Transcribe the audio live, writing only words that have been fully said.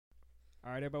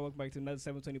All right, everybody, welcome back to another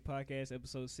 720 podcast,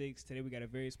 episode 6. Today we got a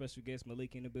very special guest,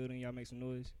 Malik, in the building. Y'all make some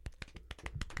noise.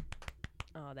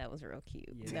 Oh, that was real cute.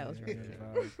 Yeah, that was real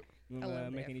cute. You I want love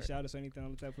to the make any effort. shout outs or anything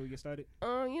on the top before we get started?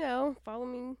 Follow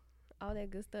me, all that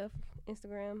good stuff.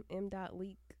 Instagram,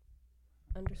 m.leak_,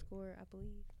 I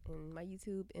believe. And my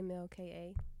YouTube,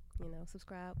 MLKA.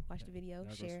 Subscribe, watch the video,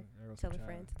 share, tell a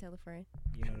friend to tell a friend.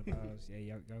 You know the vibes. Yeah,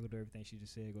 y'all go do everything she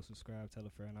just said. Go subscribe, tell a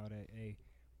friend, all that. Hey,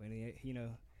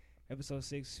 episode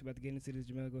 6, about to get into this.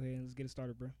 Jamel, go ahead and let's get it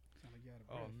started, bro.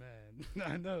 Oh man,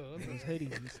 I know. This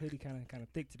hoodie kind of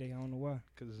thick today. I don't know why.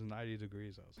 Because it's 90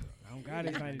 degrees outside. I don't got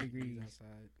it 90 degrees.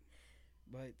 outside.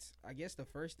 But I guess the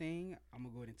first thing I'm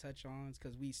gonna go ahead and touch on is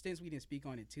because since we didn't speak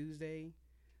on it Tuesday,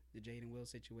 the Jaden Will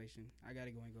situation. I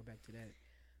gotta go and go back to that.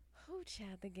 Oh,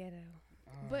 child, the ghetto.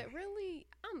 But really,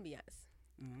 I'm gonna be honest.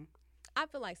 Uh-huh. I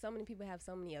feel like so many people have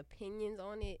so many opinions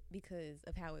on it because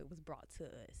of how it was brought to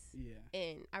us. Yeah.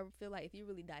 And I feel like if you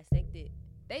really dissect it,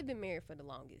 they've been married for the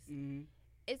longest. Mm-hmm.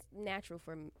 It's natural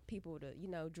for people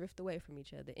to, drift away from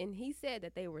each other. And he said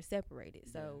that they were separated.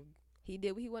 So he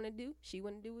did what he wanted to do. She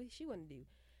wanted to do what she wanted to do.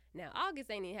 Now, August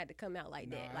ain't even had to come out like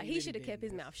that. Like, he should have kept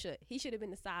his mouth shut. He should have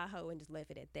been the side hoe and just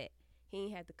left it at that. He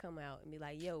ain't had to come out and be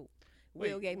like, yo,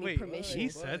 Will gave me permission. He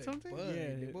said something?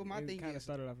 Yeah. Well, my thing kind of is,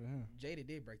 started off with him. Jada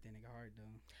did break that nigga hard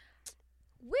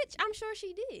though. Which I'm sure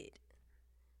she did.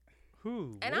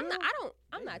 Who? And Will?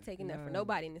 I'm not taking that for Nah.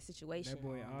 nobody in this situation. That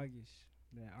boy August,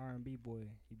 that R&B boy,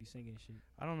 he be singing shit.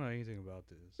 I don't know anything about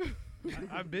this.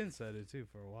 I've been said it too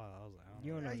for a while. I was like, I don't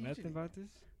You don't know. know you nothing should- about this?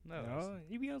 No. No,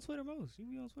 you be on Twitter most. You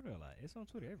be on Twitter a lot. It's on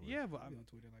Twitter everywhere. Yeah, but I be on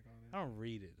Twitter like all that. I don't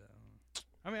read it though.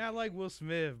 I mean, I like Will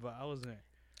Smith, but I wasn't.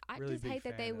 I really just big hate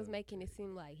that they fan was of making it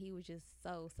seem like he was just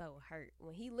so hurt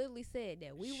when he literally said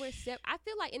that we were I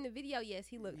feel like in the video, yes,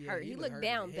 he looked Yeah, hurt. he He looked looked hurt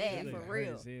down as hell. bad He for looked hurt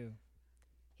real. as hell.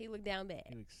 He looked down bad.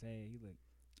 He look sad. He look.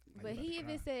 But about he to even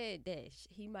cry. said that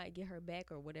he might get her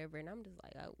back or whatever, and I'm just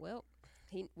like, oh, well,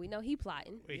 we know he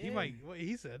plotting. Wait, Yeah. he might. Wait,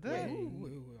 he said that.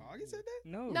 Wait, August said that?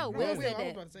 No, No, Oh, Will Will, said I was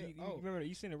that. about to say, You remember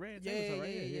you seen the red Yeah, episode,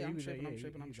 right? yeah, he I'm was tripping, like, I'm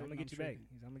tripping, I'm gonna get you back. tripping.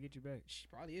 I'm gonna get you back. She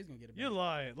probably is gonna get it back. You're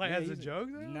lying. Like Yeah, as a he's a- joke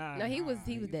though. Nah. No, he was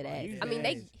Nah, dead ass. he was I mean, dead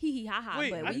they ass. hee ha ha,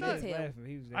 Wait, but I we thought- could tell Laughing.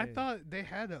 He was I dead. thought they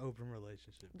had an open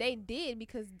relationship. they did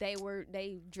because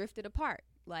they drifted apart.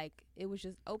 Like it was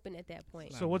just open at that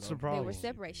point. So what's the They problem? They were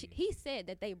separated. He said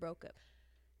that they broke up.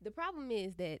 The problem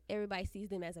is that everybody sees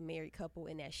them as a married couple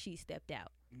and that she stepped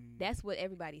out. Mm. That's what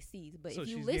everybody sees. But So if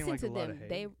you she's getting, listen like, to a lot them, of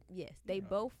they hate? they Oh.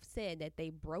 both said that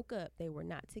they broke up. They were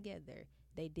not together.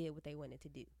 They did what they wanted to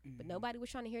do. But nobody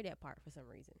was trying to hear that part for some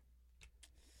reason.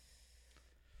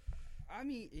 I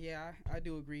mean, yeah, I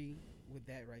do agree with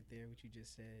that right there, what you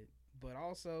just said. But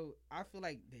also, I feel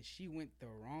like that she went the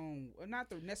wrong, well, not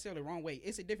the necessarily wrong way.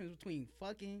 It's a difference between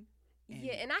fucking.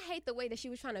 Yeah, and I hate the way that she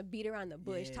was trying to beat around the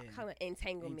bush, Yeah. talking about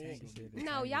entanglement. Entanglement.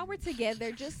 No, y'all were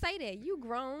together. Just say that. You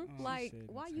grown. She Like, said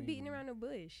why you beating around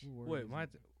entanglement. the bush? Wait,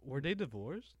 were they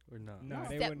divorced or not? No,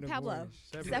 they Step- weren't Pablo.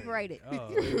 divorced. Separated.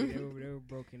 Oh. They were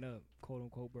broken up, quote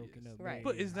unquote broken Yes. up. Right.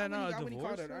 But is that I not a wouldn't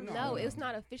call divorce? it- I know. No, I it's know.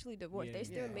 not officially divorced. Yeah. They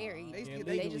still Yeah. married. They They, still- just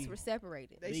legally- were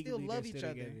separated. They still Legally, love they're each still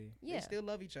other. together. Yeah. They still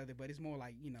love each other, but it's more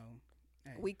like,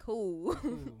 hey, We cool.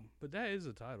 cool. But that is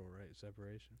a title, right?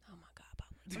 Separation. Oh my God,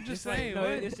 Papa. I'm It's just like- saying. no,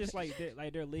 what? it's just like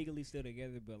they're legally still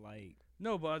together, but like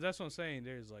No, but that's what I'm saying.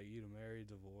 There's like either married,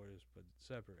 divorced, but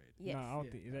separated. Yes. no, I don't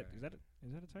Yeah. think is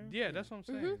that a term? Yeah, that's what I'm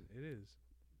saying. Mm-hmm. It is.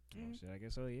 Oh, shit, I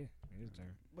guess so. Yeah, it is a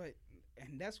term. But,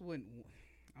 and that's when,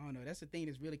 I don't know, that's the thing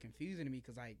that's really confusing to me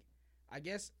because, like, I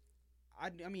guess, I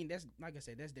mean, that's, like I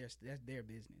said, that's their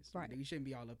business. Right. We shouldn't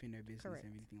be all up in their business Correct.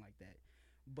 and everything like that.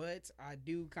 But I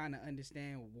do kind of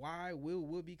understand why Will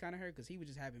would be kind of hurt because he was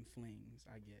just having flings,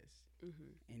 I guess.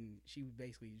 Mm-hmm. And she was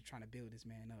basically trying to build this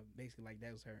man up. Basically, like,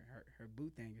 that was her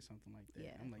boo thing or something like that.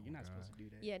 Yeah. I'm like, you're not Oh, supposed to do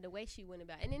that. Yeah, the way she went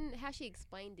about it. And then how she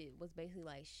explained it was basically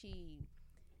like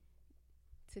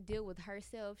to deal with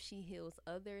herself, she heals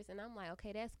others. And I'm like,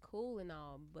 okay, that's cool and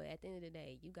all, but at the end of the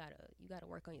day, you gotta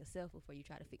work on yourself before you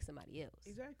try to fix somebody else.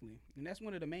 Exactly. And that's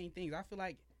one of the main things. I feel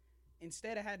like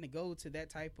instead of having to go to that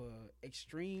type of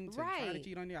extreme to try to Right.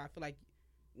 cheat on you, I feel like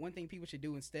one thing people should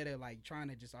do instead of like trying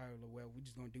to just, well, we're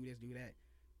just going to do this, do that,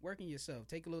 working yourself.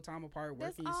 Take a little time apart,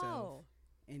 That's working yourself. all.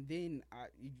 And then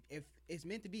if it's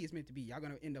meant to be, it's meant to be. Y'all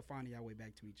going to end up finding your way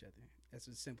back to each other. That's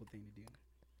a simple thing to do.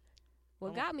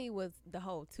 What got me was the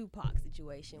whole Tupac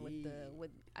situation with Yeah.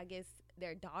 with I guess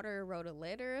their daughter wrote a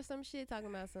letter or some shit talking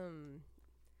about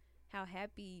how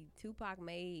happy Tupac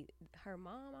made her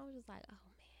mom. I was just like, oh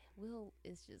man, Will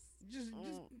is just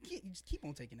Just keep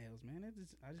on taking L's, man. I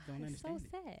just don't it's so understand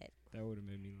it. sad. That would have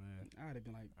made me laugh. I would have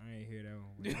been like, I ain't hear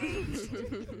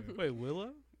that one. Wait,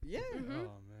 Willow? yeah, Mhm.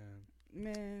 Oh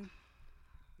man. man.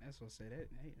 That's what I said.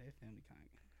 That family kind of.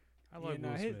 I like nah,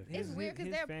 Will his- Smith. It's his- weird because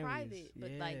his they're family private,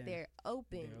 but like Yeah. they're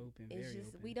open. They're open, It's very just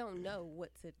open. we don't know what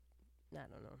to. I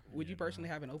don't know. Would you Yeah, personally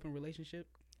nah. have an open relationship?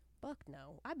 Fuck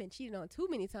no. I've been cheated on too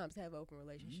many times to have an open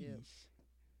relationship. Yeesh.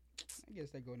 I guess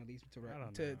that going at least I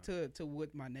don't to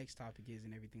what my next topic is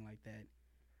and everything like that.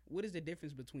 What is the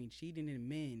difference between cheating in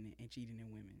men and cheating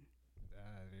in women?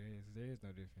 There is no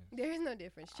difference. There is no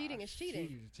difference. Cheating is cheating.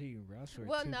 Cheating is cheating, bro. I swear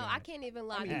Well, to no, God. I can't even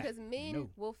lie I mean, because men no.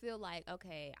 will feel like,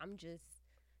 okay, I'm just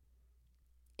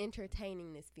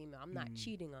entertaining this female. I'm not Mhm.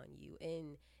 cheating on you.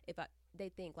 And if they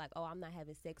think like, oh, I'm not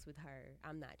having sex with her,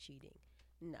 I'm not cheating.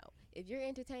 No. If you're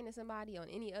entertaining somebody on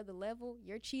any other level,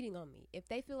 you're cheating on me. If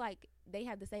they feel like they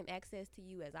have the same access to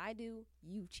you as I do,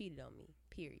 you cheated on me.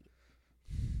 Period.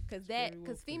 Because very well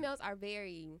put. females are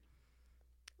very,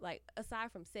 like,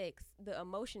 aside from sex, the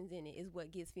emotions in it is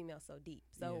what gets females so deep.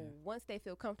 So Yeah. once they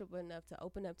feel comfortable enough to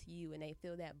open up to you and they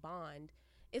feel that bond,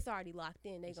 it's already locked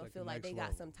in. They're It's gonna like feel the like they next got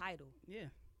level. some title. Yeah,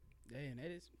 and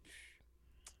that is.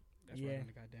 That's Yeah, right on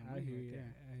the goddamn I money hear right you.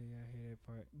 there. I hear that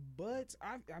part. But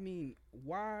I mean,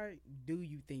 why do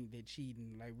you think that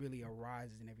cheating like really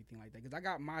arises and everything like that? Because I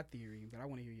got my theory, but I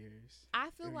want to hear yours. I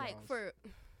feel Very like y'all's.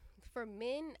 for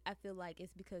men, I feel like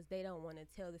it's because they don't want to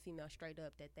tell the female straight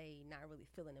up that they not really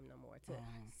feeling them no more to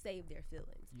save their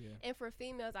feelings. Yeah. And for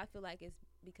females, I feel like it's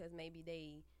because maybe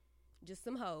they just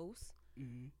some hoes.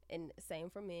 Mm-hmm. And same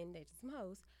for men, they're just some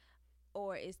hoes,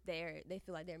 or it's they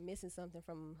feel like they're missing something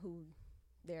from who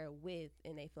they're with,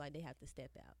 and they feel like they have to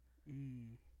step out.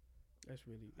 That's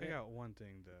really. I got one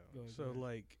thing though. Go ahead, So go ahead.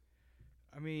 like,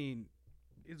 I mean,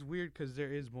 it's weird because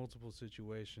there is multiple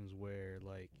situations where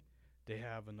like they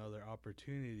have another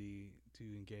opportunity to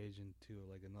engage into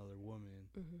like another woman,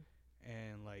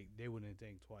 and like they wouldn't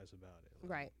think twice about it.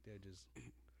 Like, Right. They're just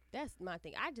That's my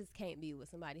thing. I just can't be with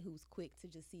somebody who's quick to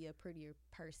just see a prettier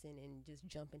person and just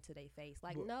jump into their face.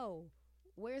 Like, But- no.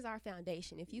 Where's our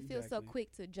foundation? If you feel so Exactly.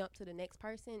 quick to jump to the next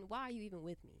person, why are you even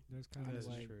with me? That's kind of That's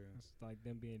like true. it's like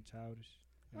them being childish.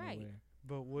 in a Right. way.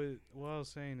 But what I was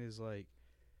saying is like,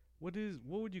 what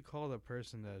would you call a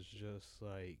person that's just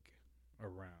like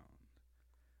around?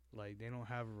 Like they don't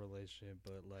have a relationship,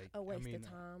 but like A waste I mean, of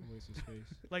time. Waste of space.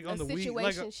 like A on the week,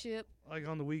 situationship. like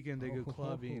on the weekend they go Oh,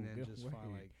 clubbing and good just word.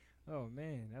 find like Oh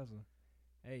man, that was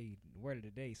a hey word of the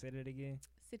day. Say that again.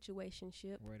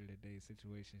 Situationship. Word of the day.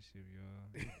 Situationship,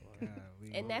 y'all.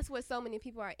 Golly. And that's what so many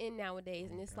people are in nowadays.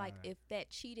 And Oh, it's like, God. if that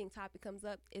cheating topic comes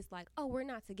up, it's like, oh, we're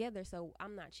not together, so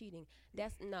I'm not cheating.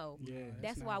 That's no. yeah.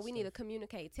 That's not why how we need to stuff-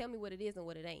 communicate. Tell me what it is and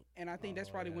what it ain't. And I think that's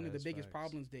Oh, probably yeah, one of the that's biggest facts.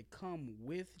 problems that come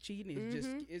with cheating is just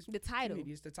it's The title.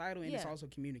 It's the title and it's Yeah. also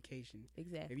communication.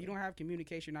 Exactly. If you don't have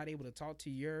communication, not able to talk to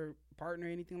your partner or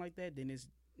anything like that, then it's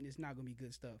not gonna be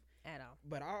good stuff. At all.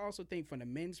 But I also think from the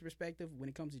men's perspective, when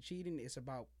it comes to cheating, it's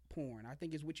about porn. I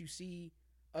think it's what you see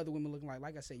other women looking like.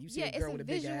 Like I said, you see Yeah, a it's girl a with a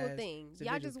big visual ass. thing. It's a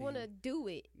Y'all visual just want to thing. do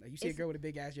it. Like you see a it's- girl with a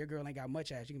big ass, your girl ain't got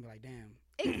much ass. You can be like, damn.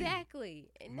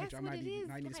 Exactly. And that's I what might it need, is.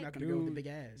 might need to smack Like, on a girl with a Dude, big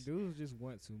ass. Dudes just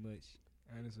want too much.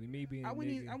 Honestly, me being I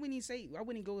wouldn't. nigga, I wouldn't even say. I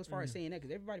wouldn't go as far as Yeah. saying that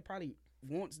because everybody probably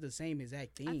wants the same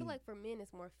exact thing. I feel like for men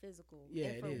it's more physical. Yeah,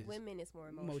 and it for is. women it's more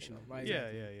emotional. Like, yeah.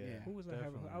 Who was I having?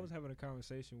 I Definitely. was having a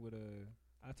conversation with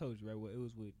I told you right. Well, it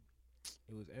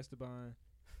was Esteban.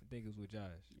 I think it was with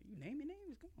Josh. You naming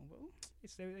names, come on, bro. They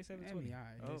 720. Damn, yeah,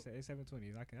 all right. They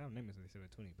 720. I don't name it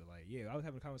 720, but like, yeah, I was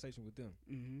having a conversation with them.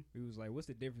 Mm-hmm. We was like, what's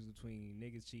the difference between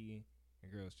niggas cheating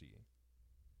and girls cheating?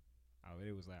 Oh,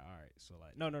 it was like, all right, so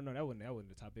like, no, that wasn't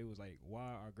the topic. It was like,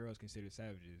 why are girls considered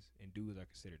savages and dudes are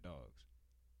considered dogs?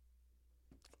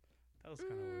 That was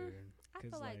kind of weird. I 'Cause,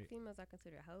 feel like like- females are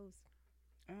considered hoes.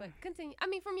 Uh, But continue. I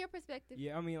mean, from your perspective,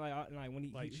 Yeah, I mean, like when he,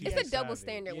 Like, he it's she's a double savage.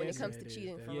 standard when Yeah, it comes it to is,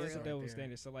 cheating. that For is. yeah, real. it's a Right double there.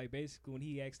 standard. So like basically, when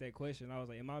he asked that question, I was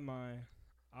like, in my mind,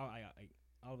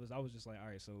 I was just like, all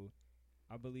right, so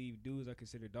I believe dudes are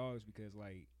considered dogs because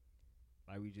like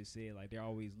we just said, like they're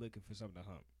always looking for something to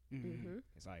hump. Mm-hmm.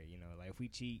 It's like, you know, like if we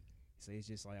cheat, so it's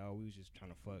just like, oh, we was just trying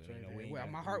to fuck. You know, we ain't well,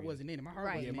 got my to heart do it. wasn't in it. My heart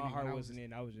Right. wasn't Yeah, in my it heart when I wasn't was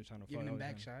in. I was just trying to giving fuck. them I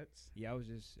back was shots. yeah, I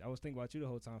was thinking about you the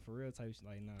whole time for real type.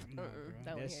 Like, nah. Nah, Mm-mm, bro. don't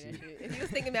That hear that shit. shit. If you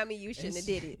was thinking about me, you shouldn't have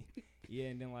did it. Yeah,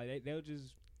 and then like they'll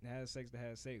just have sex to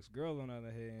have sex. Girls on the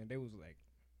other hand, they was like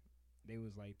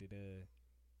did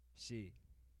shit.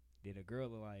 Did a girl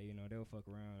like, you know, they'll fuck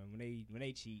around when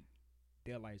they cheat,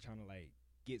 they're like trying to like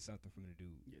get something from the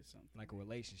dude. Yeah, something. Like a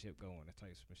relationship going, a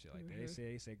type of shit like that. Mhm.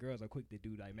 They say girls are quick to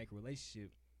do like make a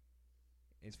relationship.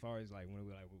 As far as like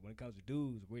when it comes to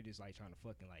dudes, we're just like trying to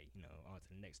fucking like, you know, on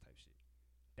to the next type shit.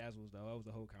 That was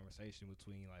the whole conversation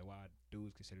between like why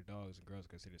dudes consider dogs and girls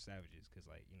consider savages, because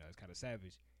like, you know, it's kind of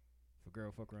savage for a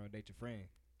girl fuck around and date your friend.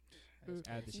 Mm.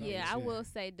 After she Yeah, gets I in. will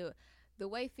say the the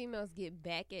way females get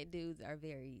back at dudes are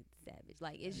very savage.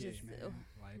 Like it's Yeah, just man.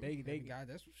 Like They they guys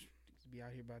that's be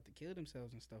out here about to kill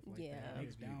themselves and stuff like Yeah. that. niggas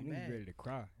It's be, down niggas bad. ready to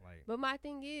cry. Like But my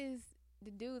thing is,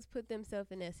 the dudes put themselves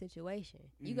in that situation.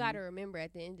 You Mhm. got to remember,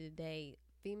 at the end of the day,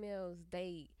 females,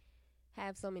 they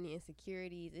have so many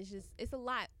insecurities. It's a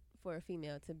lot for a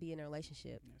female to be in a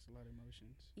relationship. That's a lot of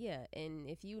emotions. Yeah, and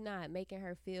if you not making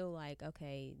her feel like,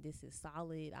 okay, this is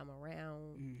solid, I'm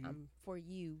around, Mhm. I'm for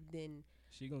you, then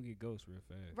she gonna get ghost real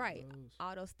fast. right, Those-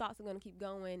 all those thoughts are gonna keep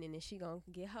going, and then she gonna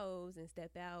get hoes and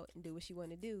step out and do what she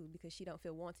want to do because she don't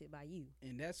feel wanted by you.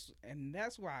 and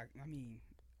that's why I mean,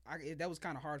 that was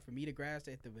kind of hard for me to grasp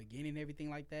at the beginning and everything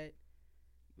like that.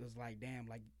 It was like, damn,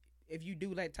 like if you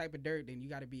do that type of dirt, then you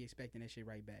got to be expecting that shit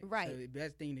right back. Right. So the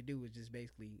best thing to do is just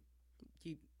basically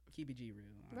keep it G real.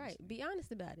 Right, honestly. be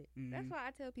honest about it. That's Mhm. why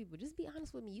I tell people, just be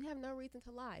honest with me. You have no reason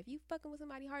to lie. If you fucking with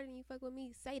somebody harder than you fuck with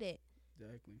me, say that.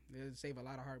 Exactly. It'll save a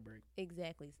lot of heartbreak.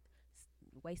 Exactly.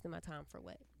 Wasting my time for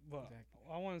what? But Exactly.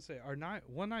 I want to say,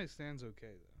 one night stands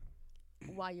okay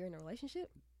though? While you're in a relationship?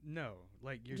 No,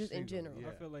 like you're Just in single, general. Yeah.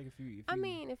 I feel like if you I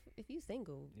mean, if you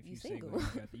single, if you you single. you,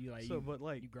 got the, you like So, you, but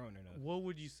like, you grown enough. what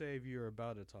would you say if you're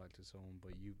about to talk to someone,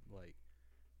 but you like,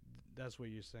 that's what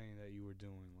you're saying that you were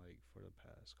doing like for the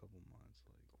past couple months,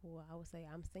 like. Well, I would say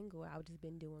I'm single. I've just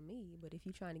been doing me. But if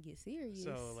you're trying to get serious,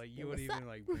 So like, you then would what's even up?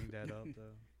 like bring that up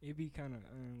though. It'd be kind of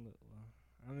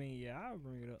I mean, yeah, I'll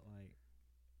bring it up like.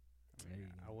 Hey,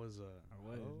 I was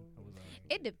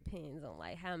It depends on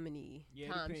like how many Yeah,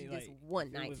 it times depends, this like, one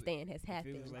if it night was- stand has if it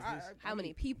happened. was like I- this, I How mean,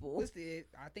 many people?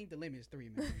 I think the limit is 3,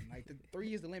 man. Like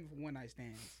 3 is the limit for one night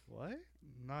stands. what?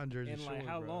 Not Jersey and Shore. like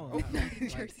how bro. long? Oh, Like,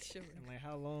 Jersey Shore. and like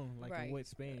how long? Like Right. in what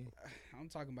span? I'm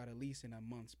talking about at least in a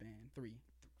month span, 3.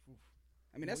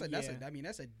 I mean Well,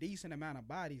 that's a decent amount of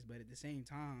bodies, but at the same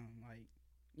time, like,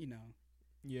 you know,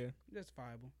 Yeah,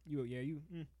 justifiable. you.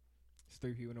 It's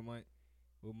 3 people in a month.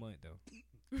 What month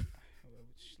though?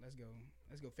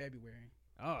 Let's go February.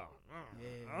 Oh,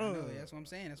 Yeah, I know, that's what I'm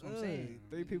saying. That's what I'm saying.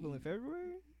 3 people in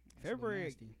February. That's a little February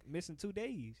nasty. missing 2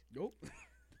 days. Nope.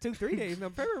 3 days. No,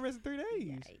 February missing 3 days.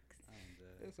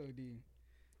 Yikes. That's OD.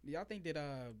 Do y'all think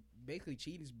that basically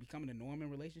cheating is becoming a norm in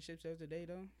relationships as today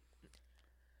though?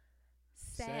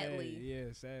 Sadly,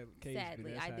 sad case, but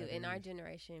sadly, that's I how do. it In our is.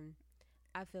 generation,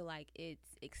 I feel like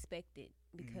it's expected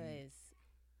because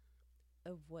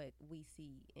of what we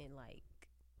see in like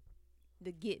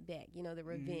the get back, you know, the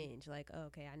revenge. Like, oh,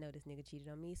 okay, I know this nigga cheated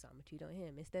on me, so I'm gonna cheat on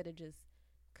him. Instead of just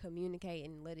communicating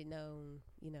and let it know,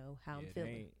 you know, how I'm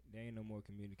feeling. There ain't no more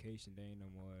communication. There ain't no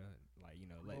more like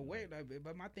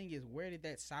But my thing is, where did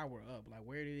that sour up? Like,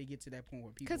 where did it get to that point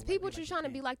where people? Because like, people be just like, trying to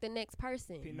 "Damn." be like the next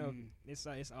person. you know, Mm.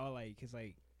 it's all like, cause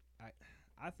like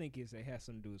I think it has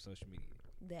something to do with social media.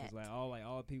 That Cause like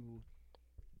all people,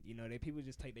 you know, people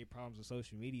just take their problems to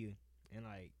social media, and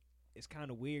like it's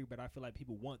kind of weird, but I feel like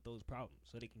people want those problems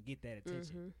so they can get that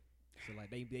attention. Mhm. So like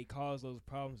they cause those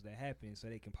problems to happen so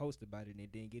they can post about it and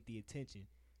then get the attention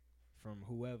from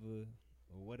whoever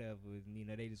or whatever. And, you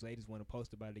know, they just want to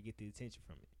post about it to get the attention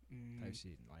from it. Type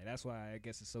shit. Like that's why I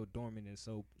guess it's so dormant and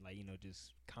so like, you know,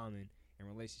 just common in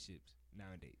relationships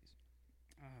nowadays.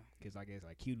 Because I guess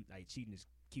like cheating is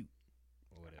cute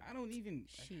or whatever. I don't even.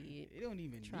 Shit. It don't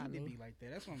even Try need to me. be like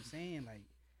that. That's what I'm saying. Like,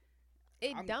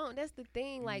 It I'm- don't. That's the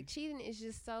thing. Like cheating is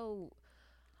just so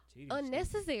Cheating is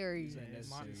unnecessary. It's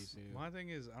My, unnecessary as hell. my thing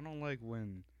is, I don't like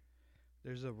when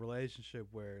there's a relationship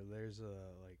where there's a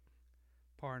like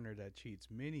partner that cheats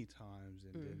many times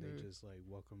and then they just like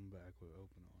welcome back with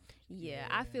open arms. Yeah,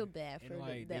 I feel bad And, for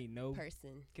like, that they know-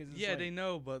 person. Cause it's Yeah, like, they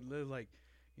know, but they're like,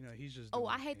 you know, he's just. Oh,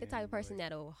 doing I hate the type of him, person like-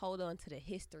 that'll hold on to the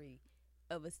history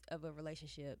of a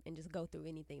relationship and just go through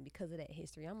anything because of that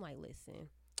history. I'm like, listen,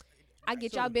 I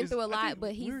get So y'all been is- through a I lot, think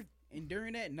but he's and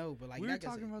during that, no, but like we were like I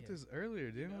talking said, about yeah. this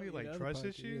earlier, didn't we? Yeah, Like the other trust podcast,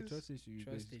 issues. Yeah, trust issues.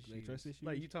 Trust basically. Like, issues. trust issues.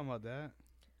 Like you talking about that?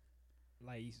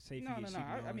 like you say if No, you no, get no.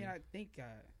 cheated I on, mean, I think.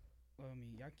 Well, I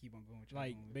mean, y'all keep on going. With y'all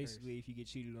like going with basically first. if you get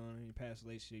cheated on in your past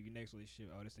relationship, your next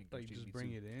relationship, oh, this thing Like just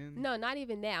bring it in. no, not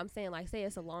even that. I'm saying like, say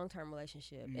it's a long term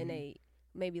relationship Mhm. and they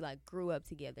maybe like grew up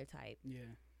together type. Yeah.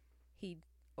 He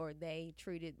or they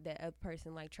treated that other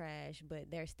person like trash,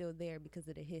 but they're still there because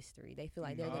of the history. They feel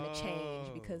like they're gonna change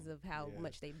Oh, because of how yeah.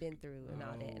 much they've been through and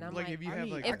all that. And Oh. I'm like, like, if you I have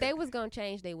mean, like if they was gonna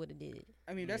change, they would have did it.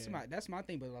 I mean, that's Yeah. my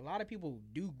thing. But a lot of people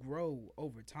do grow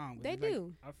over time. They It's like-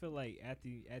 do. I feel like after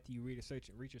you reach a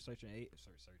certain age,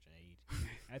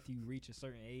 after you reach a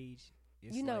certain age,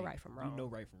 it's You know like, right from You wrong. know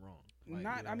right from wrong. Like,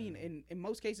 Not, I mean, yeah. in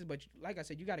most cases, but like I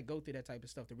said, you got to go through that type of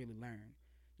stuff to really learn.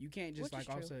 You can't just Which is like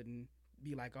all of a true. sudden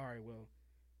be like, all right, well,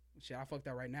 shit, I fucked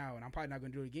up right now, and I'm probably not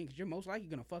gonna do it again because you're most likely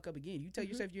gonna fuck up again. You tell Mhm.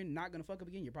 yourself you're not gonna fuck up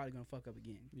again, you're probably gonna fuck up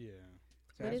again. Yeah.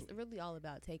 But that's it's really all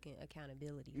about taking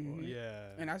accountability for Mhm. it.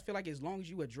 Yeah. And I feel like as long as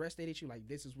you address that issue, like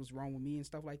this is what's wrong with me and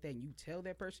stuff like that, and you tell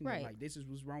that person, that, Right. like this is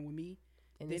what's wrong with me,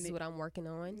 And then this is it- what I'm working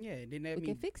on. yeah, then that We can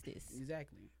means fix this.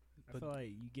 exactly. I feel like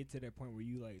you get to that point where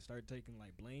you like start taking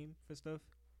like blame for stuff.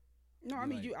 No, I You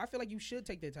mean, like- I feel like you should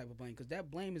take that type of blame because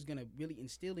that blame is gonna really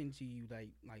instill into you, like,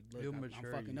 look, It'll I'm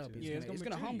mature fucking you up. too. It's, Yeah, gonna, it's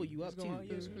gonna mature humble you. you up It's gonna- too.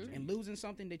 yeah, it's gonna Mhm. mature And you. losing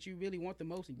something that you really want the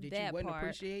most and that That you wasn't part.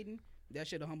 appreciating, that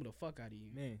should have humbled the fuck out of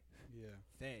you. Man, Yeah.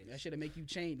 fast. That should have make you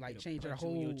change, like It'll change your punch you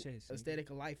in your whole chest, nigga. aesthetic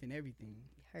of life and everything.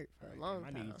 Hurt for a Alright, long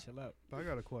I time. need to chill out. But I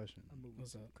got a question. I'm moving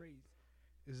What's so up? crazy.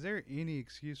 Is there any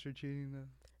excuse for cheating though?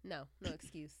 No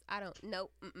excuse. I don't.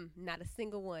 Nope. Not a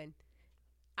single one.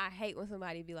 I hate when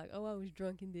somebody be like, "Oh, I was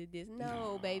drunk and did this." No,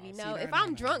 Nah, baby, see, no. that- If nah,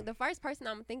 I'm nah, drunk, nah. the first person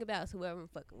I'm gonna think about is whoever I'm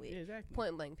fucking with. Yeah, exactly.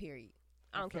 Point blank. Period.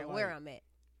 I I don't feel care where like- I'm at.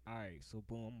 All right, so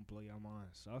boom, I'm gonna blow your mind.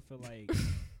 So I feel like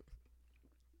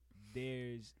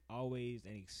there's always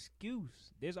an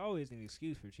excuse. There's always an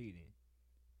excuse for cheating,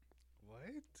 What?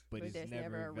 but But it's there's never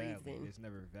never a valid. reason. It's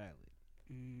never valid.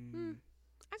 Mm.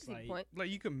 I can see like- the point. Like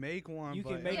you can make one. You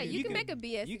but can make Yeah, it- you, you can can- make a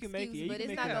BS you can make excuse, it- you but can it's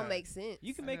make not it- gonna make sense.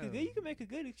 You can I make a know. good. You can make a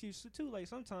good excuse too. Like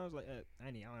sometimes, like I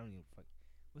don't even.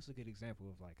 What's a good example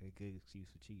of like a good excuse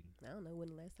for cheating? I don't know when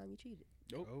the last time you cheated.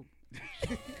 Oh.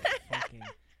 Fucking.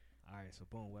 All right, so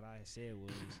boom. What I had said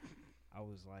was, I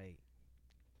was like,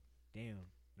 damn,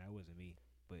 that wasn't me,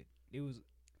 but it was.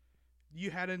 You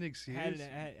had an excuse.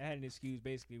 I had an excuse.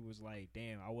 Basically, was like,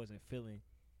 damn, I wasn't feeling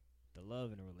the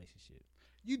love in the relationship.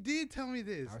 You did tell me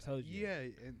this. I told you. Yeah,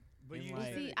 but And you like-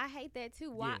 said See, it. I hate that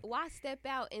too. Why Yeah. why step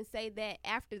out and say that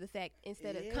after the fact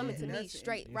instead of Yeah, coming to me that's-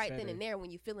 straight right instead then and of- there when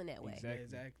you feeling that way? Exactly.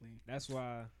 Exactly. That's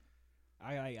why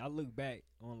I look back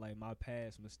on like my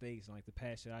past mistakes and like the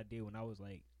past shit I did when I was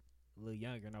like a little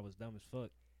younger and I was dumb as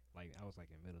fuck. Like I was like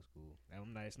in middle school.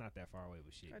 I'm not. It's not that far away,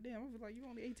 but shit. God damn, I was like, you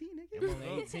only 18, nigga. I'm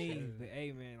only 18, but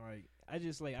hey man, like I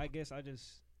guess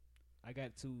I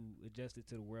got too adjusted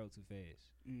to the world too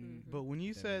fast. Mm. But when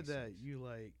you That said makes that sense. you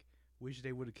like wish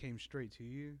they would have came straight to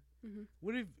you, Mhm.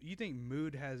 what if you think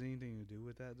mood has anything to do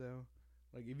with that though?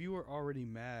 Like if you were already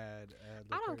mad at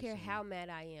the I don't care person- how mad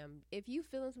I am. If you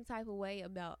feeling some type of way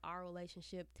about our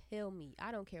relationship, tell me.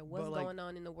 I don't care what's But, like- going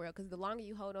on in the world because the longer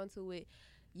you hold on to it,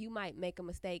 you might make a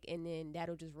mistake and then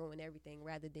that'll just ruin everything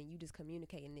rather than you just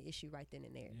communicating the issue right then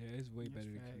and there. Yeah, it's way That's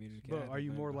better to facts. communicate. But are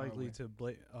you more likely to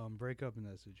break up in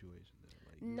that situation? Then?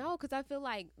 Like, No, because I feel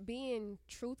like being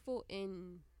truthful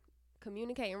and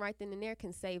communicating right then and there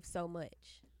can save so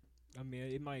much. I mean,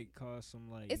 it might cause some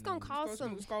like. It's you gonna know, cause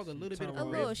some It's called a little bit of a Turn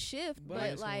little around. shift, But but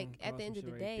it's gonna like at cause the end some of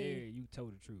the shit right there, day, you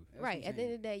told the truth. That's right? what I'm At the end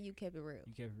saying. of the day, you kept it real.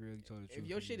 You kept really told the truth. If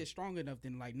your shit is strong enough,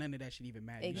 then like none of that should even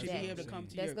matter. You should Exactly. be able to come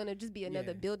to That's your gonna just be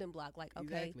another yeah. building block. Like, okay,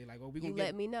 exactly like, oh, we you gonna let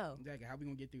get me know. exactly how we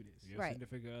gonna get through this. Your Right.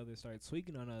 significant other start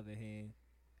tweaking on the other hand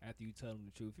after you tell them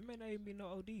the truth. It may not even be no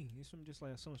OD. It's some just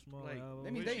like some small. Like,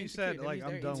 That means What they she insecure. said, That like, means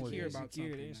I'm they're done with insecure it. about insecure.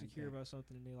 something They're like insecure that. about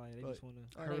something and they like they But just wanna. Or her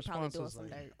they probably response doing was some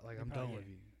like, dirt. like They I'm probably- done with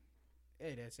you.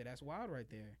 Hey, that's wild right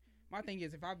there. My thing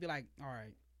is, if I'd be like, all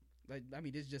right, like I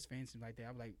mean, this is just for instance like that.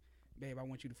 I'm like, babe, I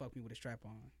want you to fuck me with a strap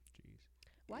on. Jeez.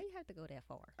 Why you have to go that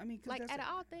far? I mean, 'cause Like that's out of a-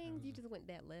 all things, you just went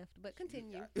that left. But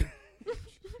continue.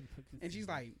 and she's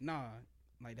like, nah,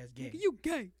 like that's gay. You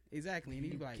gay? Exactly, and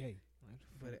he's like, Okay.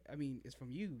 but I mean, it's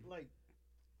from you. Like,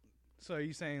 so are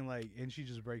you saying like, and she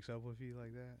just breaks up with you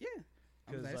like that? Yeah,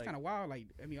 I was 'Cause, like, it's like- kind of wild. Like,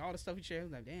 I mean, all the stuff he shared, I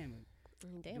was like, damn,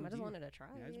 Damn, I just you- wanted to try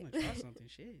yeah, I just it. want to try something.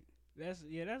 Shit. That's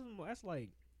like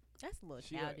That's a little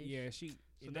she childish. she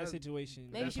So in that that- situation.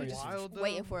 Maybe that she was person- just wild,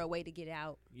 waiting though? for a way to get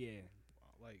out. Yeah.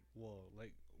 Like, well,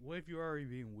 like, what if you're already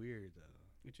being weird though?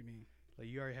 What you mean? Like,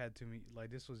 you already had to meet. Like,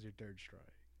 this was your third strike.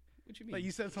 What you mean? Like,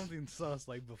 you said something sus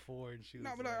like before, and she was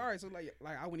no, but like, all right, so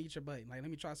like I want to eat your butt. Like, let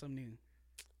me try something new.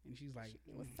 And she's like,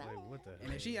 What's mm. up? like, what the?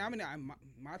 And if she, I mean,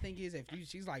 my thing is, if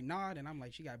she's like, nah, then I'm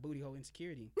like, she got booty hole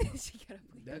insecurity. she got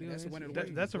a That's one of the That,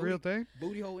 worst. that's a real thing.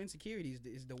 Booty hole insecurity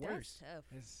is the That's worst. tough.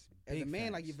 That's As a big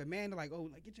man, like facts. if a man like, oh,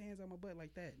 like get your hands on my butt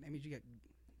like that means you got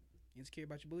insecure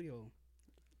about your booty hole.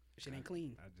 Shit ain't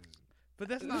clean. I just But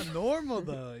that's not normal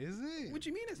though, is it? What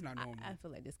you mean it's not normal? I feel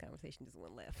like this conversation just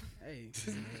went left. Hey,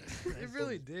 It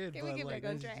really did. Can we but get like, back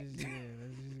on let's track? just, yeah,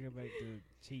 let's just go back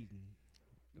to cheating.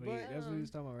 Wait, But, that's what we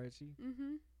was talking about, right? Chi?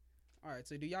 Mm-hmm. all right.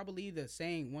 So do y'all believe the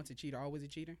saying "once a cheater, always a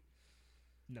cheater"?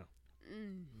 No,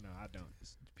 I don't.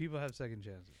 people have second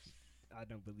chances. I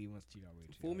don't believe once cheat always.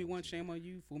 cheat, Fool me always once, cheat. shame on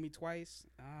you. Fool me twice.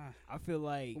 I feel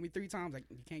like Fool me 3 times. Like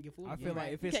you can't get fooled. I again. feel like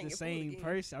Right. if You it's can't the get fooled same again.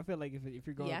 person, I feel like if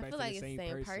you're going Yeah, I back feel to like the it's same the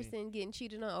same person getting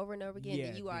cheated on over and over again. Yeah,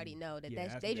 then you then- already know that yeah,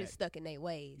 that's, after they that- just stuck in their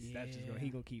ways. that's just Yeah. gonna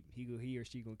he or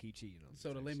she gonna keep cheating on.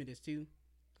 So the limit is 2.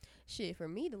 Shit, for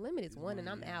me, the limit is one, and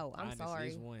I'm one, out. I'm Honestly, sorry.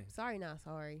 it's one. Sorry, not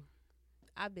sorry.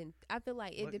 I feel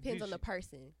like it But depends dude, on the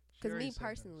person. She Because already me said that.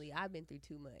 personally, I've been through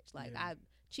too much. Like Yeah. I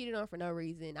cheated on for no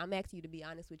reason. I'm asking you to be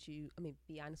honest with you. I mean,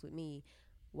 be honest with me.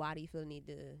 Why do you feel the need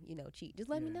to, cheat? Just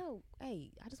let me Yeah. know.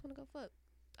 Hey, I just want to go fuck.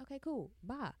 Okay, cool.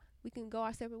 Bye. We can go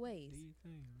our separate ways. Do you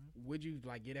think, man? Would you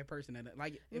like get that person that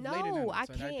like if later No, done, I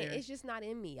so right can't. there- It's just not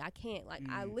in me. I can't. Like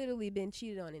I Mm. literally been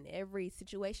cheated on in every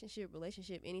situationship,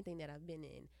 relationship, anything that I've been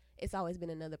in. It's always been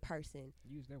another person.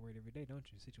 You use that word every day, don't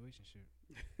you? Situationship.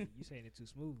 You saying it too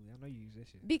smoothly. I know you use that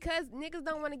shit. Because niggas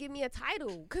don't want to give me a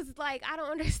title. Because, like, I don't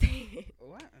understand.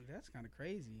 What? That's kind of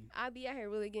crazy. I be out here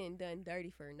really getting done dirty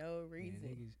for no Man,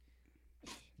 reason.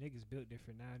 niggas built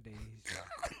different nowadays.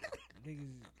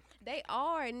 Niggas. They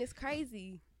are, and it's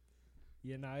crazy.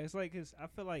 Yeah, nah, it's like, cause I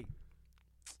feel like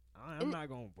I'm And- not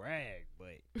gonna brag,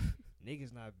 but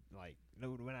niggas not like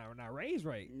we're not raised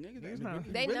right. Niggas not-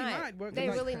 They really not. bro, 'cause They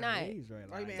like, really not. Raised right.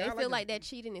 Like, man, They I feel like like the- that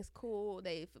cheating is cool.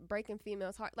 They breaking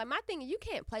females' heart. Like, my thing is, you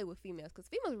can't play with females because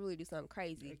females really do something They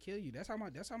crazy. kill you. That's how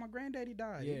my granddaddy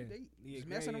died. Yeah. They Yeah, was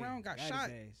messing yeah, around, got his shot.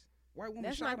 ass. White woman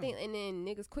That's my shot thing. him. And then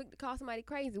niggas quick to call somebody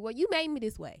crazy. Well, you made me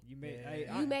this way. You made.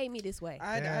 Yeah. You made me this way.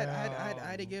 I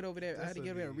had to Damn. get over there. I had That's to a get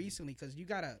over there deep. recently because you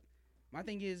gotta. My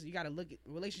thing is you gotta look at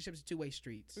relationships are two-way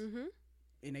streets, Mm-hmm.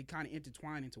 and they kind of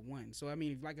intertwine into one. So I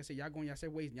mean, like I said, y'all going your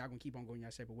separate ways, and y'all gonna keep on going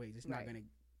your separate ways. It's not Right. gonna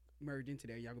merge into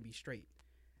there. Y'all gonna be straight.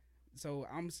 So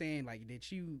I'm saying like that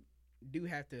you do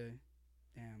have to.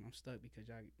 Damn, I'm stuck because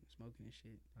y'all smoking and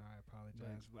shit. I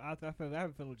apologize. But I have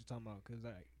a feeling what you're talking about because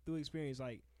like through experience,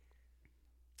 like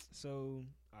so.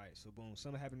 All right, so boom,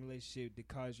 something happened in a relationship that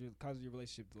caused your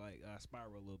relationship to like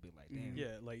spiral a little bit. Like damn,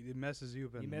 Yeah, like it messes you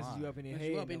up in it the messes mind. you up in your Mess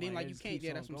head, you up, and then like it you just can't. keeps Yeah,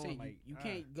 on that's what I'm saying. going, You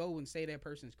can't go and say that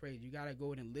person's crazy. You gotta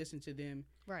go and listen to them,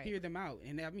 Right. hear them out.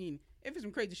 And I mean, if it's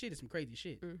some crazy shit, it's some crazy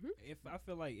shit. Mm-hmm. If I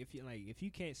feel like if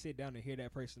you can't sit down and hear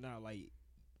that person out, like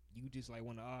you just like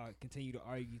want to continue to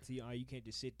argue till you can't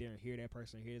just sit there and hear that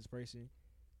person, hear this person,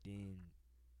 then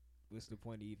what's the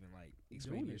point of even like Doing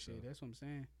explaining that yourself? shit. That's what I'm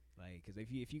saying. Like, cause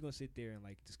if you gonna sit there and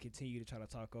like just continue to try to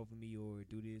talk over me or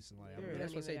do this and like Yeah, I'm,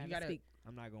 that's what I said. You gotta.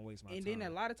 I'm not gonna waste my And time. then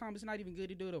a lot of times it's not even good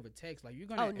to do it over text. Like you're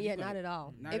gonna. Oh, if yeah, you're gonna- not at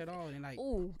all. Not If- at all. And like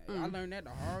Ooh. I learned that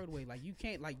the hard way. Like you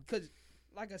can't like because.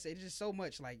 Like I said, it's just so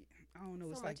much. Like I don't know.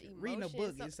 So it's much like reading a book.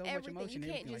 emotion, It's so much everything. emotion. You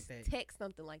And can't everything just like that. text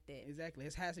something like that. Exactly.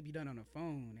 It has to be done on the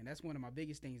phone, and that's one of my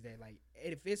biggest things. That like,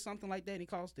 if it's something like that, and it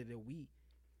costs it,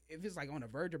 if it's like on the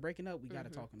verge of breaking up, we gotta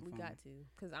Mhm. talk on the We phone. got to,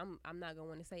 because I'm not gonna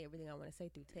want to say everything I want to say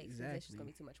through text. 'Cause That's just Exactly. gonna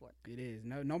be too much work. It is.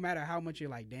 No matter how much you're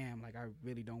like, damn, like I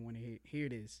really don't want to hear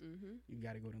this. Mm-hmm. You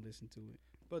gotta go and listen to it.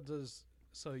 But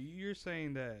so you're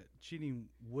saying that cheating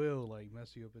will like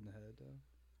mess you up in the head though?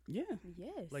 Yeah,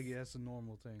 Yes. Like that's a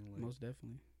normal thing. Like, most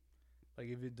definitely. like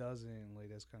if it doesn't, like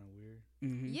that's kind of weird.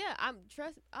 Mm-hmm. Yeah, I'm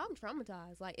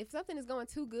traumatized. Like if something is going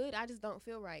too good, I just don't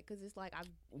feel right because it's like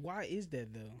Why is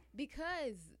that though?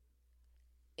 because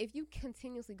if you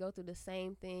continuously go through the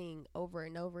same thing over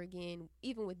and over again,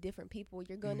 even with different people,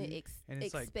 you're gonna Mhm. And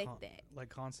it's expect like that. like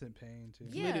constant pain too.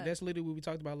 Yeah. That's literally what we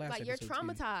talked about last. Like you're episode, too.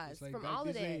 traumatized It's like from back- all of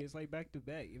it's like- that. It's like back to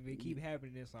back. If it keep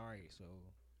happening, it's all right. So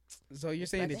So you're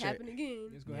It's saying about that to you're happen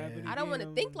again. it's gonna Yeah. happen. I don't want to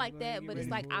again. think I'm like gonna that, get but it's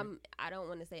ready like for it. I don't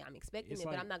want to say I'm expecting It's it,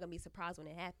 but like- I'm not gonna be surprised when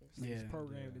it happens. It's Yeah.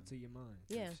 programmed Yeah. into your mind.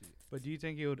 type Yeah. shit. But do you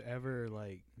think it would ever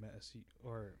like mess you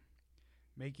or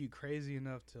make you crazy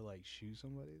enough to like shoot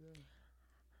somebody though?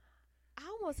 I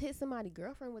almost hit somebody's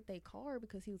girlfriend with their car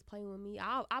because he was playing with me.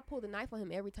 I pulled a knife on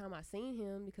him every time I seen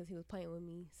him because he was playing with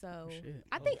me. So shit.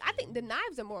 I think the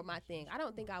knives are more my thing. I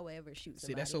don't think I would ever shoot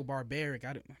somebody. See, that's so barbaric.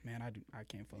 I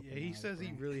can't fuck. Yeah, with he knives, says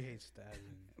he bro. really hates stabbing.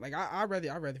 Like I'd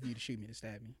rather for you to shoot me than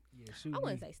stab me. Yeah, shoot I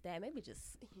wouldn't me. say stab, maybe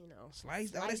just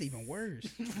Slice? Oh, that's even worse.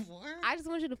 I just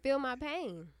want you to feel my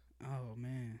pain Oh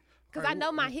man. because I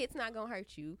know my hit's not gonna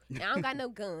hurt you. And I don't got no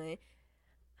gun.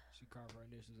 She carved her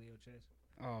initials in your chest.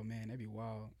 Oh man, that'd be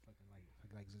wild.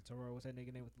 Fucking like Zatoro. What's that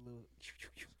nigga name with the little?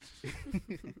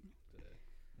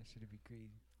 That shit'd be crazy.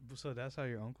 So that's how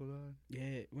your uncle died?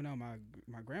 Yeah. Well, no,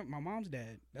 my mom's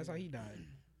dad. That's how he died.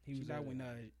 He She was died when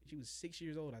she was 6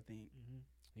 years old, I think.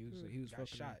 He was Mm. he was Got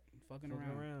fucking shot, fucking fucking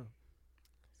around. around.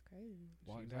 It's crazy.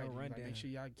 Walked She was down, like, run like, down. make sure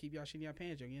y'all keep y'all shit in your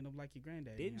pants. You'll end up like your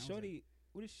granddad. Didn't I was Shorty? like,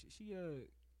 What is she?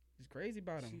 it's crazy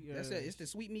about him. she, That's it. It's the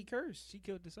sweet meat curse. She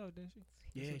killed herself, didn't she?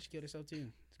 Yeah, she killed herself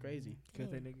too. It's crazy.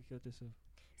 Killed that Damn. nigga. Killed herself.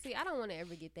 See, I don't want to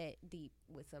ever get that deep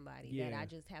with somebody that Yeah. I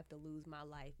just have to lose my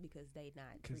life because they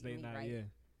not Cause treating they me not. right. Yeah.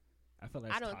 I feel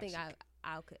like I don't think I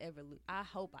could ever lose. I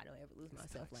hope I don't ever lose It's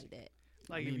myself toxic. like that.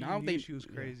 Like I mean, if you I don't knew think- she was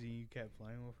yeah. crazy and you kept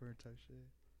playing with her type shit.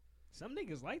 Some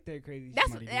niggas like that crazy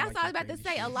That's shit. what I was about to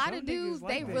say. A lot Some of niggas dudes,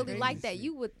 like they that really crazy like that. shit.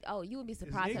 You would be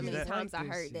surprised how niggas many that times like I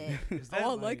this heard shit. that. Is that I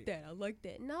like- like that. I like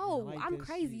that. No, like I'm that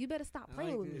crazy. shit. You better stop I playing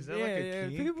like with me. Is that like a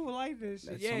kink? people like this shit.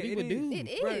 Some Yeah, people it do. is. It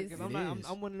Bruh, is. 'cause It I'm is.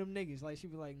 one of them niggas. Like she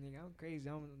be like, nigga, I'm crazy.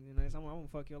 I'm gonna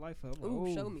fuck your life up. I'm like, Ooh,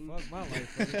 oh, show me. fuck my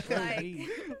life. Up. Show Like- me.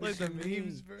 Like the What you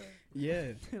memes, mean? bro.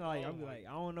 Yeah. Like Oh I'm my like,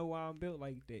 I don't know why I'm built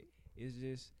like that. It's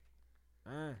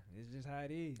just how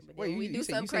it is. But Wait, then we you do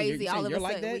say- something you say you're- crazy, you say all of you're a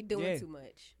like sudden we that? doing Yeah. too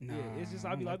much. Nah, Yeah, it's just I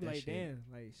I'll be don't like, like that shit. damn,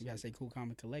 like You gotta shit. say cool, calm,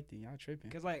 and collected. Y'all tripping.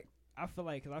 Cause like I feel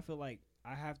like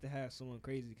I have to have someone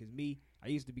crazy. Cause me, I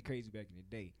used to be crazy back in the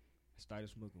day. I started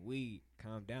smoking weed,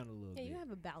 calmed down a little Yeah, bit. you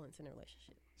have a balance in a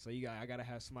relationship. So I gotta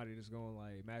have somebody that's gonna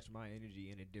like match my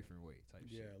energy in a different way type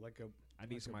Yeah, shit. like a I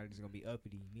need like somebody that's gonna be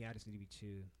uppity. Me, I just need to be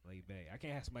chill, laid back. I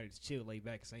can't have somebody that's chill, laid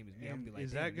back, same as me. I'm And gonna be like,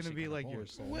 is damn, that this gonna shit be kinda like your boring.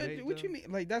 soul? What Soulmate, you though? mean?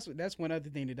 Like that's one other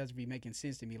thing that doesn't be making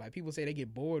sense to me. Like people say they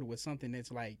get bored with something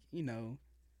that's like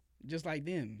just like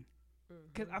them.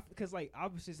 Cause like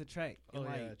opposites attract. And Oh,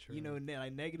 yeah, like true. you know,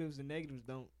 like negatives and negatives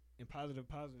don't, and positive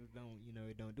don't.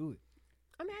 It don't do it.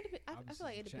 I mean, I feel like it Opposites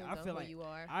attract. depends I on feel who like you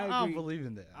are. I I don't agree. believe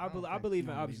in that. I don't think- believe in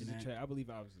I don't believe opposites in that. attract. I believe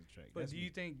opposites attract. But That's do you me.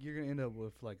 think you're gonna end up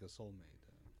with like a soulmate?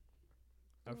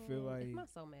 I feel Well, like if my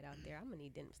soulmate out there, I'm gonna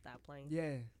need them to stop playing.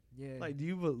 yeah. Like, do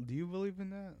you believe in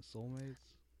that soulmates?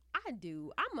 I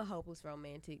do. I'm a hopeless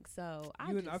romantic, so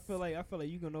I I just feel like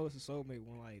you gonna know it's a soulmate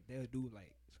when like they'll do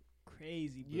like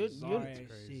crazy You'll- bizarre you'll- ass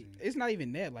Crazy. shit. It's not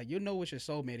even that. Like you'll know it's your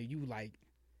soulmate, and you like.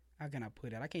 How can I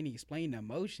put it? I can't even explain the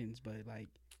emotions, but like,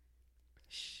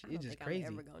 I don't it's just think crazy.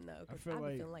 I'm ever gonna know. 'Cause feel I be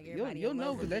like feeling like You'll everybody in know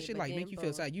love because with that me, shit but like then make you feel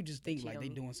boom. sad. You just think cheat like on they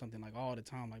me. doing something like all the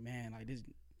time. Like man, like this.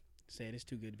 Said it's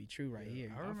too good to be true right Yeah,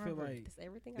 here. I I feel remember- like It's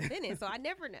everything I've been in, so I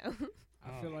never know.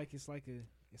 I feel like it's like a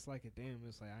damn.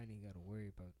 It's like I ain't even gotta worry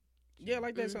about. Yeah,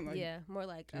 like that. Something like yeah, more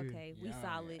like Dude, okay, we Yeah,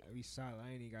 solid. We solid.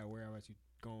 I ain't even gotta worry about you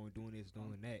doing this,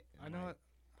 doing that. I And, know like, it.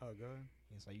 Oh, go ahead.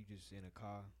 It's like you just in a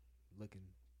car, looking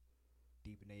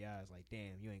deep in their eyes, like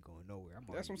damn, you ain't going nowhere.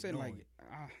 that's what I'm saying. knowing. Like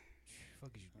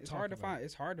fuck is you it's talking hard to about? find.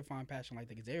 It's hard to find passion like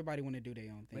that because everybody want to do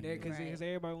their own thing. But you know? because Right.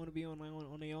 everybody want to be on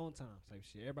their own time type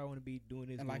shit. Everybody want to be doing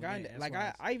this. And doing like that. That's like why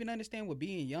it's- I even understand with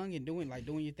being young and doing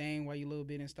your thing while you a little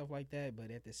bit and stuff like that. But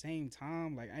at the same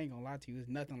time, like I ain't gonna lie to you, it's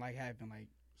nothing like having like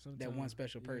that one sometimes-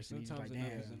 special yeah, person. You just Sometimes like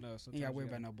enough damn, is enough. you ain't Sometimes gotta worry you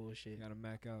about gotta, no bullshit. you gotta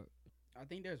mac out. I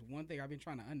think there's one thing I've been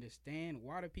trying to understand: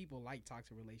 why do people like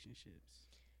toxic relationships?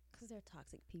 Because they're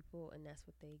toxic people, and that's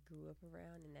what they grew up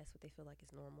around, and that's what they feel like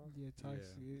is normal. Yeah,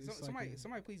 toxic. It's like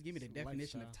Somebody, please give me the it's a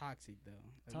definition of lifestyle. toxic though.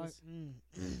 Like, what's-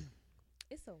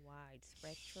 It's a wide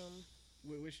spectrum.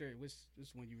 Which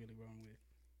one you really wrong with?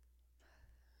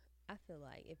 I feel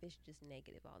like if it's just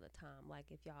negative all the time, like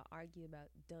if y'all argue about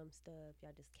dumb stuff,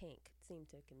 y'all just can't seem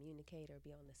to communicate or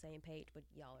be on the same page, but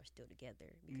y'all are still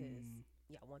together because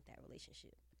y'all want that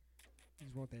relationship.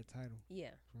 Just want that title.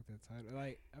 Yeah. Just want that title.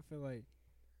 Like I feel like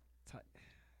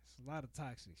it's a lot of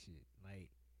toxic shit. Like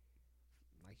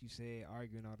you said,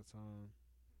 arguing all the time.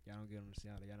 Y'all don't get on the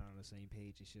same. Y'all not on the same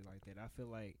page and shit like that. I feel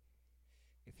like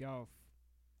if y'all,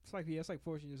 it's like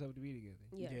forcing yourself to be together.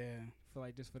 Yeah. I feel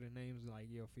like just for the names, like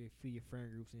for your friend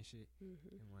groups and shit,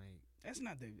 Mm-hmm. and like That's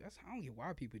I don't get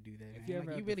why people do that. If man. you Like,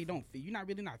 ever you have really the don't feel. You're not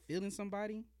really not feeling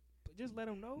somebody. but just let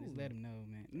them know. Just let them know,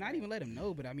 man. Not even let them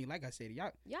know, but I mean, like I said,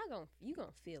 y'all. You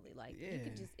gonna feel it. Like you Yeah.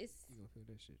 could just it's You gonna feel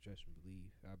that shit. Trust and believe.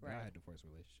 I Right. had the first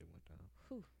relationship one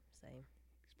time. same.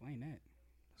 Explain that.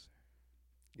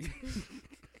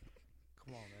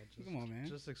 Come on, man. Just, Come on, man.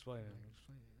 Just explain it.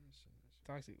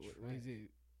 Toxic. What is it? You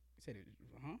said it.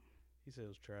 Huh? He said it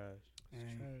was trash.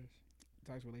 Man,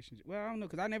 toxic relationship. Well, I don't know,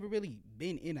 cause I never really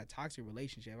been in a toxic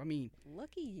relationship. I mean,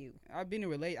 Lucky you. I've been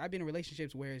in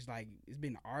relationships where it's like it's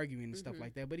been arguing and stuff Mhm.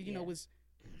 like that. But you know, Yeah.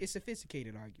 it's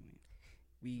sophisticated arguing.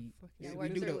 We Y'all we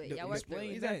work do through the, it. the Y'all work through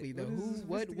explain it. exactly the What is who, what,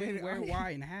 when, sophisticated where, arguing? why,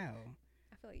 and how.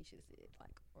 I feel like you should have said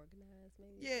like organized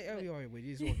maybe. Yeah, But- we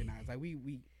just organized. Like we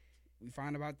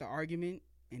find about the argument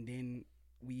and then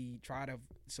we try to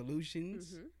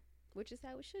solutions. Mhm. Which is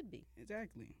how it should be.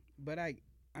 Exactly. But I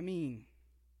mean,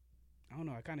 I don't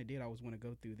know. I kind of did always want to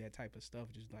go through that type of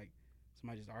stuff, just like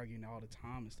somebody just arguing all the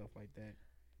time and stuff like that.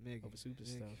 Nigga, Over super nigga,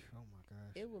 stuff. Oh my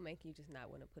gosh. It will make you just not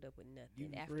want to put up with nothing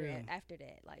You- after real. that. After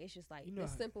that, like it's just like You know the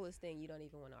how- simplest thing. You don't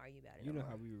even want to argue about it. You no know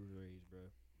more. how we were raised,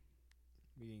 bro.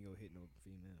 We ain't gonna hit no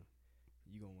female.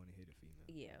 You gonna want to hit a female.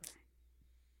 Yeah.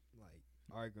 Like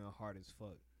arguing hard as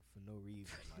fuck for no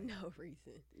reason. Like, No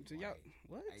reason. So y'all, Like,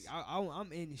 what? like,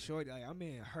 I'm in shorty. Like I'm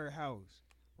in her house.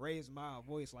 Raise my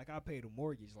voice like I paid a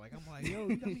mortgage. Like I'm like, yo,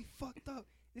 you got me fucked up.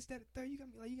 This, that, the third. You got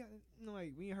me like you got. You know,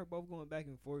 like me and her both going back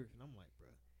and forth, and I'm like, bro,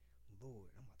 Lord,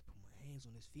 I'm about to put my hands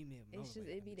on this female. And I It's was just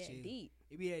like, it be that chill. deep.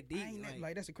 It be that deep. I ain't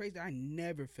like that's the crazy. I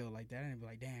never felt like that. I didn't be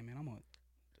like, damn man, I'm gonna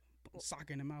sock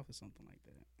her in the mouth or something like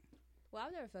that. Well,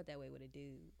 I've never felt that way with a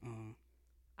dude. Uh,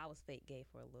 I was fake gay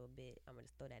for a little bit. I'm gonna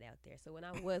just throw that out there. So when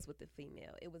I was with the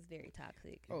female, it was very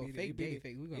toxic. oh, be the- fake it be gay, the-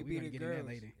 fake. We're It gonna be the get in girls. that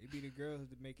later. It be the girls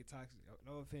that make it toxic.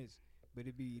 No offense, but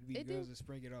it be It the girls do. that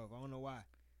spring it off. I don't know why.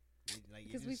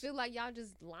 Because we feel like y'all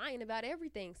just lying about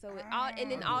everything. So and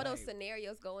then all those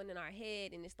scenarios going in our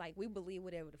head, and it's like we believe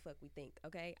whatever the fuck we think.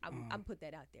 Okay, I'm put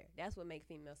that out there. That's what makes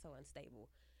females so unstable.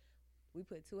 We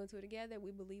put two and two together.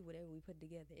 We believe whatever we put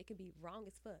together. It could be wrong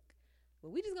as fuck,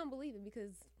 but we just gonna believe it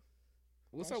because.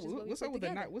 What's That's up? just what we What's put up with the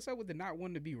together. not? What's up with the not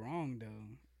wanting to be wrong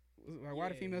though? Like, why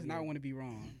do females not want to be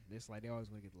wrong? It's like they always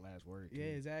want to get the last word. Yeah,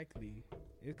 exactly.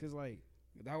 It's because like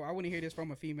I want to hear this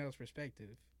from a female's perspective.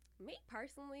 Me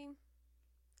personally,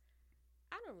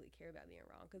 I don't really care about being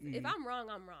wrong. Because if I'm wrong,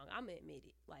 I'm wrong. I'm gonna admit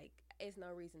it. Like, it's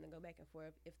no reason to go back and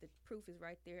forth. If the proof is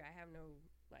right there, I have no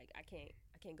I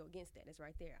can't go against that. It's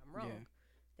right there. I'm wrong. Yeah.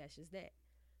 That's just that.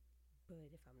 But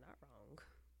if I'm not wrong,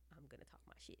 I'm gonna talk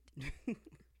my shit.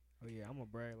 oh yeah, I'm a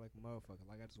brag like a motherfucker.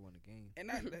 Like I just won the game. And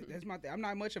that's my thing. I'm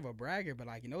not much of a bragger, but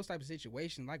like in those type of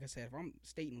situations, like I said, if I'm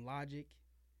stating logic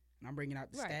and I'm bringing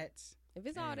out the Right. stats, If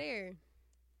it's all Yeah. there,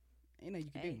 ain't nothing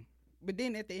you can Hey. do. But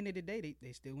then at the end of the day,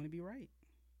 they still want to be right.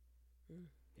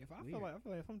 If I Weird. feel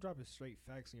like if I'm dropping straight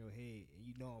facts in your head and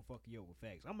you know I'm fucking you up with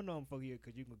facts, I'm gonna know I'm fucking you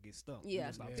because you gonna get stumped. You yeah,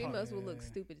 gonna stop Yeah. talking. females will look Yeah.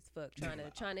 stupid as fuck trying to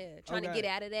God. get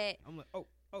out of that. I'm like, oh,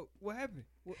 what happened?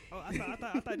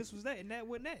 I thought this was that and that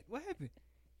wasn't that. What happened?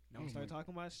 And I'm gonna start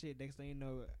talking about shit. Next thing you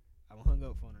know, I'm hung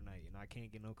up for the night and I can't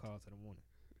get no call till the morning.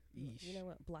 Yeesh. You know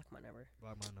what? Block my number.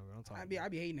 Block my number. I'm talking. I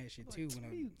be hating that shit too when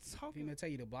what a are you talking? female tell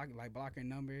you to block her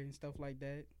number and stuff like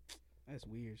that. That's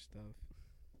weird stuff.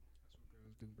 That's what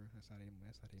girls do, bro. That's how they move.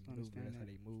 Bro. Understand That's how that.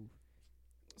 they move.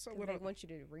 So 'Cause what? they want you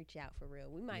to reach out for real.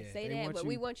 We might Yeah, say they that, want but you-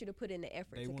 we want you to put in the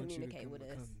effort They to want communicate you to with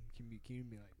us. communicate.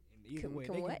 And either way,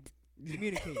 Come they what? can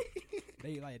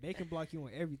communicate. They can block you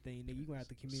on everything. Nigga, you gonna have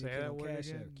to communicate that on word Cash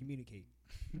again. App. Communicate.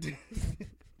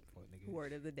 Fuck, nigga.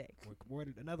 Word of the day.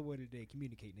 Another word of the day.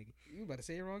 Communicate, nigga. You about to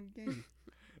say it wrong again?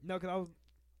 No, cause I was.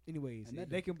 Anyways, Another-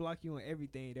 they can block you on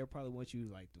everything. They'll probably want you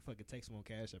like to fucking text them on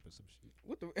Cash App or some shit.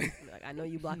 What the? Like, I know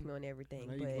you blocked me on I everything,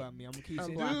 know you but block me. I'm gonna keep I'm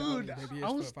sending blocked. you Dude, dollars. Maybe I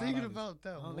it's was for thinking $5. about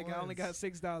that. I only got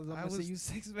 $6. I'm I gonna send was- you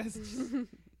 6 messages.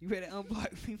 You better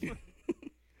unblock me.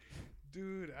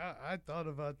 Dude, I thought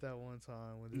about that one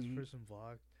time when this Mhm. person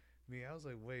blocked me. I was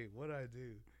like, wait, what'd I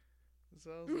do?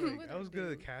 So I was like, What'd I I was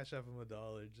gonna do? cash up him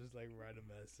 $1, just like write a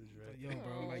message, right? Yo,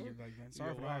 bro, like, you're like, man, sorry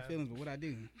Yo, for what our happened? feelings, but what I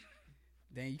do?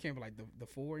 Dang, you can't be like the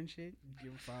 4 and shit.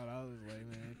 Give him $5. Like,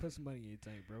 man, put some money in your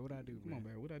tank, bro. What I do, Come man? on,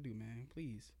 bro, what I do, man?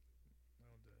 Please.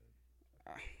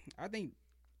 I'm dead. I think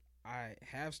I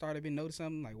have started been noticing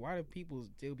something like why do people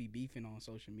still be beefing on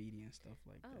social media and stuff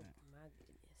like oh that? my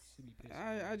goodness. Should be pissed.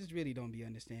 I just really don't be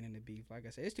understanding the beef. Like I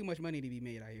said, it's too much money to be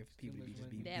made out here for Too people to be much just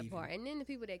be money. That beefing. part, and then the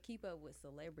people that keep up with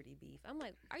celebrity beef. I'm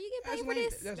like, are you getting That's paid for lame.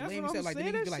 this? That's That's lame what as hell. I'm Like saying.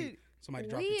 then you That be like shit- somebody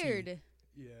dropped the T. Weird.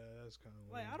 Yeah, that's kind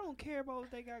of Like, I don't care about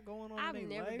what they got going on. I've in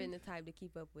their never life. been the type to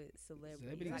keep up with celebrities.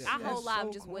 Celebrities, Like, that's our whole life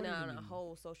so just went corny out to on a me.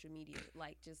 whole social media,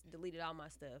 like just deleted all my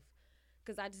stuff.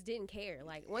 Cause I just didn't care.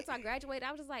 Like once I graduated, I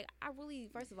was just like, I really,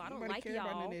 first of all, I don't Nobody like care about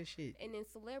none y'all. of that shit. And then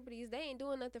celebrities, they ain't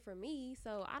doing nothing for me,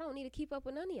 so I don't need to keep up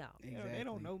with none of y'all. Exactly. They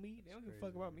don't know me. They don't give a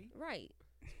fuck about me. Right.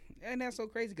 And that's so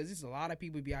crazy because there's a lot of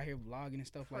people be out here vlogging and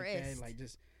stuff like that. Pressed. Like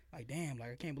just like damn,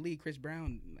 like I can't believe Chris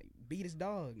Brown like beat his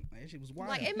dog. Like that shit was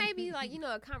wild. Like it may be like,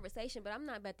 a conversation, but I'm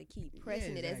not about to keep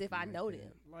pressing it as if I exactly, know like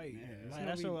them. Like, Yeah, it's like no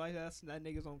that's reason. like that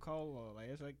nigga's on call or like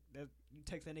it's like that. You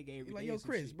text that nigga every day. like yo, or some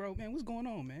Chris, shit. bro, man, what's going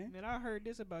on, man? Man, I heard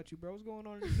this about you, bro. What's going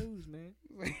on in the news, man?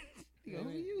 Like, Yeah, who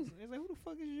man. you? It's like, who the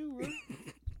fuck is you, bro?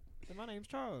 Say, my name's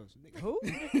Charles. Nigga, who?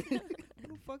 Who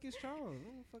the fuck is Charles?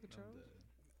 Who the fuck is Charles?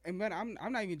 And man,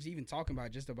 I'm not even talking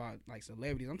about just about like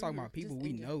celebrities. I'm talking about people Just we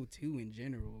in know too in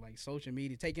general, like social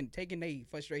media, taking their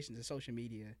frustrations to social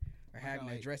media or Like, having to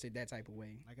like- address it that type of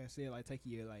way. Like I said, like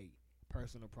taking your like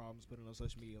personal problems, put it on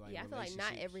social media. Like Yeah, I feel like not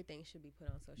relationships. everything should be put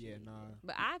on social Yeah, media. nah.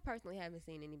 But I personally haven't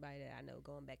seen anybody that I know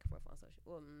going back and forth on social.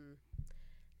 Well,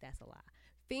 that's a lie.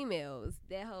 Females,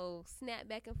 that whole snap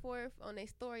back and forth on their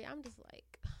story, I'm just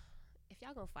like, if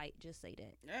y'all gonna fight, just say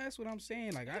that. That's what I'm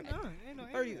saying. Like Ain't no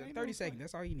 30 fight. seconds.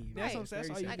 That's all you need. That's Right. what I'm saying. That's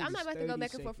all 30 you Like need I'm not is about to go 30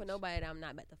 back and forth with seconds. nobody that I'm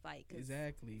not about to fight. 'Cause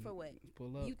Exactly. For what?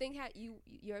 Pull up. You think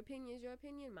your opinion is your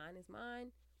opinion, mine is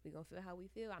mine. We gonna feel how we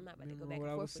feel. I'm not about to go Remember back what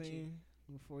and I forth was with you. saying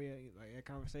before like that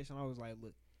conversation? I was like,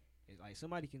 look, it's like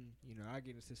somebody can, I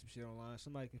get into some shit online.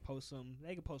 Somebody can post something.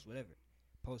 They can post whatever.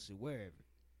 Post it wherever.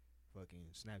 Fucking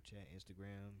Snapchat,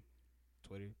 Instagram,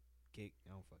 Twitter, Kick.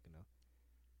 I don't fucking know.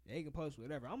 They can post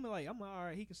whatever. I'm like, all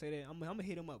right. He can say that. I'm gonna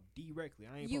hit him up directly.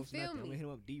 I ain't You posting feel nothing. I'm me? gonna hit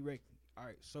him up directly. All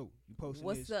right. So you posting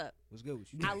What's this? up? What's good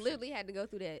with you? I literally had to go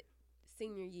through that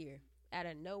senior year out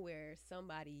of nowhere.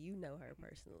 Somebody, you know her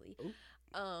personally,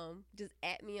 just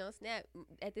at me on Snap.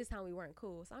 At this time we weren't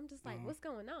cool, so I'm just like, what's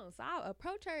going on? So I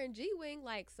approach her in G-Wing,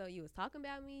 like, so you was talking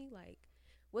about me, like,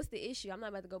 what's the issue? I'm not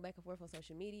about to go back and forth on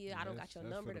social media. I don't got your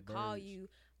number to call you.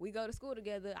 We go to school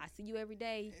together. I see you every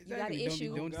day. You got an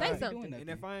issue. Say something. And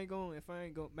if I ain't going,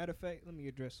 matter of fact, let me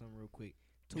address something real quick.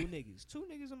 Two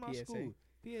niggas in my school.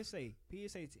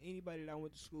 PSA to anybody that I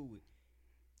went to school with.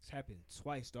 It's happened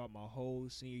twice throughout my whole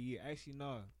senior year. Actually,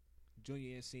 nah,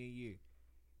 junior and senior year.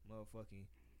 Motherfucking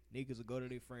niggas will go to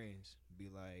their friends, be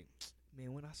like,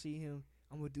 man, when I see him,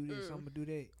 I'm gonna do this, I'm gonna do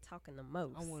that. Talking the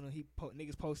most. I wanna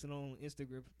niggas posting on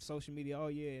Instagram, social media. Oh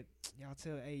yeah, y'all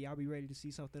y'all be ready to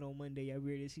see something on Monday. Y'all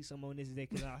be ready to see something on this day.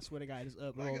 Cause I swear to God, it's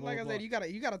up. Like I said, you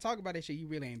gotta talk about that shit. You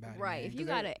really ain't about it, right? Man. If you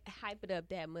gotta hype it up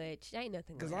that much, ain't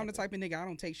nothing. Because I'm the type of nigga, I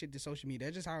don't take shit to social media.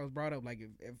 That's just how I was brought up. Like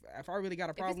if I really got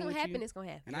a problem with you, it's gonna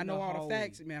happen. And I know all the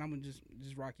facts, man. I'm gonna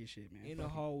just rock your shit, man. In the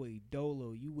hallway,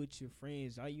 Dolo, you with your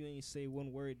friends. You ain't say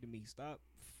one word to me. Stop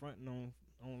fronting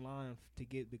online to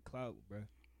get the clout, bro.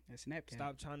 Snapchat.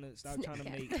 Stop trying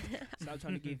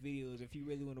to get videos. If you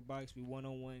really want to box me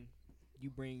 1-on-1,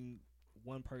 you bring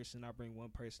one person. I bring one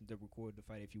person to record the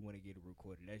fight. If you want to get it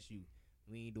recorded, that's you.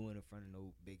 We ain't doing it in front of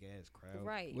no big ass crowd.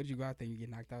 Right. Would you go out there and you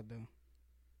get knocked out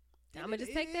though? I'ma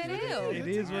just take that L. It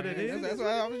is what it is. That's what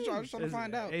I was trying to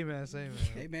find out. Amen. Say man.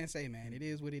 Amen. Say man. It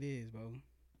is what it is, bro.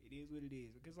 It is what it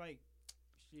is. Because like,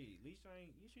 shit, at least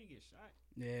you shouldn't get shot.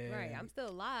 Yeah. Right. I'm still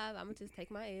alive. I'ma just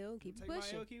take my L and keep it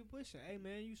pushing. Keep it pushing. Hey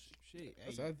man, you shit.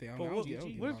 That's the other thing. But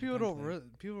what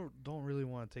people don't really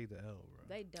want to take the L, bro.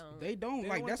 They don't. They don't.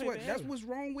 Like that's what's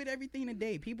wrong with everything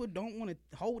today. People don't want to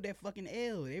hold that fucking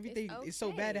L. Everything is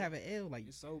so bad to have an L. Like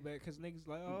it's so bad because niggas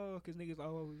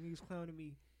niggas clowning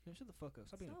me. Man, shut the fuck up.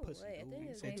 Stop being a pussy.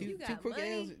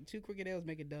 Two crooked L's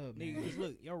make a dub. Niggas,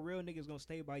 look, your real niggas gonna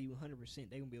stay by you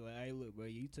 100%. They gonna be like, hey, look, bro,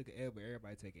 you took an L, but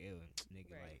everybody take an L. Nigga,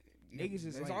 right. Like, niggas is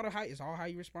it's like, it's all how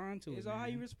you respond to it. It's all how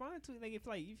you respond to it. Like,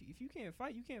 if you can't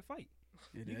fight, you can't fight.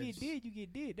 You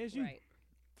get dead. That's you. Right.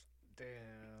 Damn.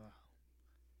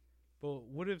 But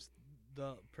what if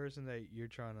the person that you're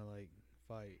trying to like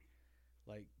fight,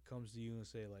 like, comes to you and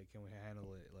say like, can we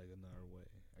handle it like another way?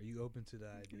 Are you open to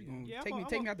that idea? Yeah, take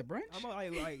me out the brunch. I'm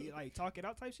like talk it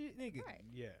out type shit, nigga. Right.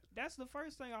 Yeah. That's the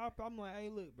first thing I'm like, hey,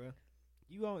 look, bro.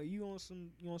 You on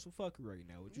some fuckery right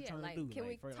now. What you trying to do? Can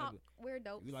we talk? We're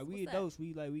adults. We adults.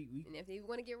 We And if they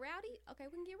want to get rowdy, okay,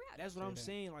 we can get rowdy. That's what I'm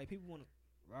saying. Like people want to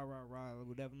rah or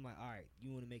whatever. I'm like, all right, you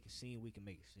want to make a scene? We can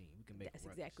make a scene. We can make. That's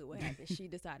exactly what happened. She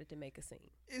decided to make a scene.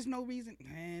 It's no reason,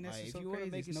 man. That's just so crazy.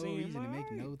 There's no reason to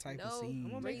make no type of scene.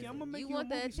 I'm gonna make you want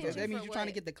the attention. That means you're trying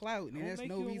to get the clout, and there's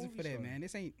no reason for that, man.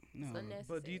 This ain't no.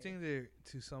 But do you think that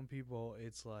to some people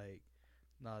it's like,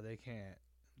 nah, they can't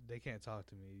talk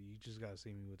to me. You just gotta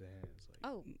see me with the hands.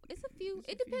 Like, it's a few.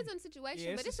 It depends on the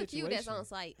situation, but it's a few that's on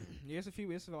site. Yeah, it's a few.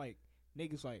 It's like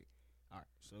niggas like, all right,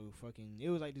 so fucking. It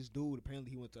was like this dude.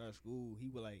 Apparently, he went to our school. He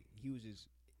was just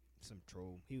some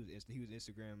troll. He was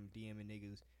Instagram DMing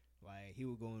niggas. Like he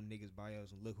would go in niggas'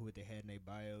 bios and look what they had in their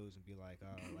bios and be like,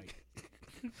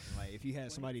 like if you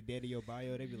had somebody dead in your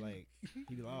bio, they'd be like,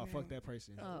 oh fuck that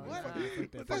person.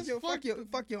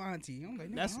 Fuck your auntie. I'm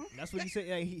like, that's what he said.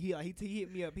 Yeah, he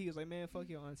hit me up. He was like, man, fuck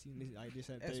your auntie. I just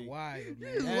had that's wild,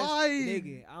 man. That's wild,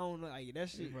 nigga. I don't know. Like that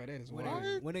shit. Bro, that is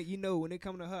wild. When it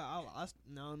come to her, I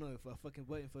don't know if a fucking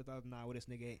button for where this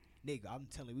nigga at. Nigga, I'm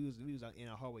telling you, we was out in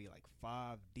a hallway like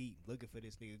 5 deep looking for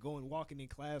this nigga, walking in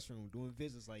classroom, doing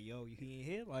visits like, yo, he in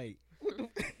here? Like,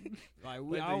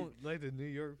 like the New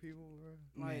York people,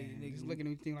 bro. Like, niggas looking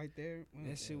at anything like that.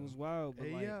 That shit was wild, but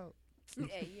hey,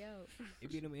 yo.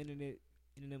 It be them internet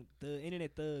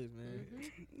thugs, man.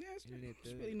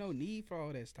 There's really no need for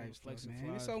all that type stuff, man.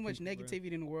 There's so much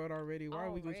negativity in the world already. Why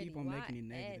are we gonna keep on making it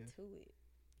negative? Add to it.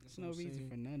 There's no reason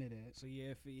for none of that. So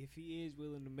yeah, if he is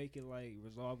willing to make it like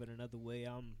resolve it another way,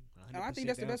 I'm. I think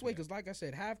that's the best way because, like I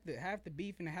said, half the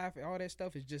beef and half all that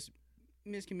stuff is just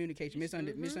miscommunication,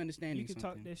 misunderstanding. You can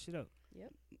talk that shit up.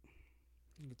 Yep.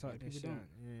 You can talk that shit out.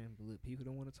 Yeah, but look, people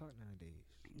don't want to talk nowadays.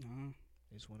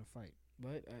 They just want to fight.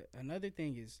 But another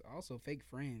thing is also fake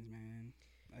friends, man.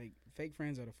 Like fake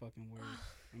friends are the fucking worst.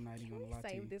 I'm not even gonna lie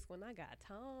to you. Save this when I got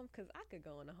Tom, cause I could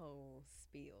go on a whole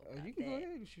spiel. You can go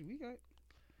ahead. Shoot,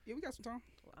 we got some time.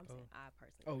 Well, I'm saying I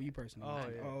personally. Oh, you personally. Oh,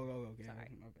 yeah. Okay. Sorry.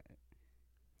 My bad.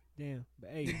 Damn, but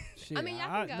hey, shit. I mean,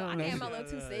 y'all can go. I can have my little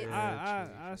 2 cents.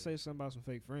 I say something about some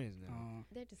fake friends now.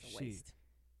 They're just a waste.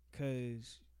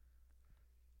 Cause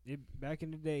back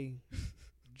in the day,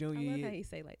 junior I love year. how he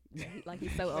say like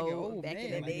he's so Like an old, old back man,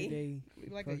 in the like day.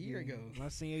 Like a year ago. My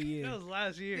senior year. That was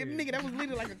last year. Yeah, nigga, that was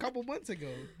literally like a couple months ago.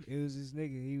 It was this nigga.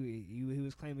 He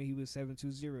was claiming he was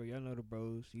 720. Y'all know the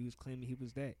bros. He was claiming he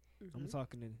was that. I'm Mhm.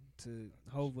 talking to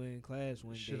Hova in class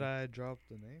one Should day. I drop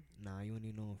the name? Nah, you don't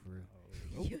even know him for real.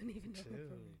 Oh, You don't even know. chill.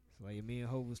 So like me and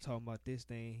Hova was talking about this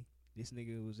thing. This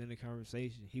nigga was in the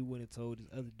conversation. He wouldn't have told this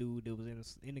other dude that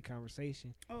was in the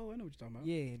conversation. Oh, I know what you're talking about.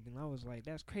 Yeah, and then I was like,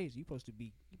 that's crazy. You supposed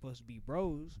to be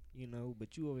bros, you know,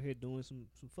 but you over here doing some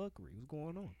fuckery. What's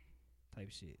going on?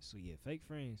 Type shit. So yeah, fake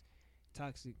friends,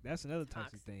 toxic. That's another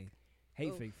toxic thing. Hate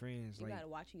Oof. fake friends. You like gotta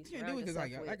watch who you You can't surround do it because,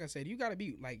 yourself with. like I said, you gotta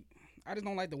be like. I just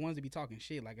don't like the ones that be talking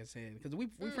shit. Like I said, because we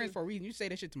friends for a reason. You say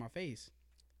that shit to my face.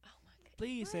 Oh my god.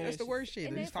 please say That's that the worst shit.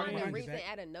 And They they just talking find a behind your reason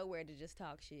back. out of nowhere to just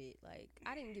talk shit. Like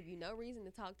I didn't give you no reason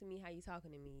to talk to me. How you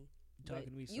talking to me? Talking But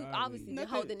to me you sideways. obviously been Nothing-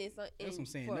 holding this That's what I'm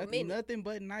saying. for a Nothing, minute. nothing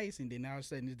but nice, and then all of a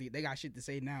sudden they got shit to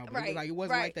say now. But Right, it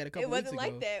wasn't right. like that a couple It wasn't weeks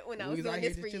like ago. that when I We was was out doing here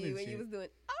this just for you, chilling and you shit. was doing.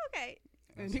 Oh, okay.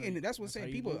 And that's what I'm that's how saying.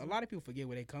 you People, moving. a lot of people forget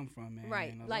where they come from, man.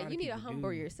 Right. And a Like lot you of need to people humble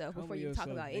do. yourself Humble before you talk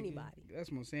yourself, about nigga. anybody.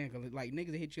 That's what I'm saying. Cause like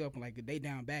niggas that hit you up and like they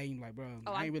down bad, and you like, bro,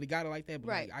 Oh, I ain't really got it like that, but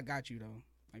Right. like, I got you though.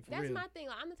 Like for That's real. my thing.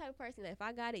 Like, I'm the type of person that if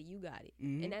I got it, you got it,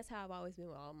 Mhm. and that's how I've always been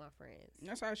with all my friends.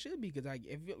 That's how it should be. Cause like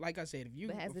like I said, if you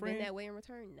But has a it friend, been that way in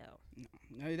return? No.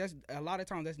 no, that's a lot of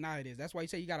times that's not it is. That's why you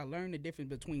say you gotta learn the difference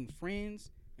between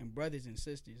friends and brothers and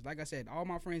sisters. Like I said, all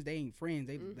my friends they ain't friends.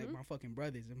 They like Mhm. my fucking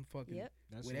brothers. I'm fucking. Yep.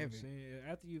 That's whatever. what I'm saying.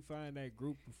 After you find that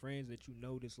group of friends that you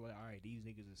know, that's like, all right, these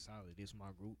niggas is solid. This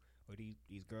my group, or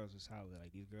these girls is solid.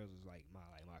 Like these girls is like my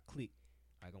clique.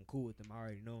 Like I'm cool with them. I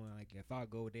already know. Like if I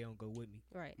go, they don't go with me.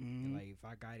 Right. And Mhm. like if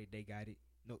I got it, they got it.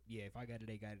 No, yeah. If I got it,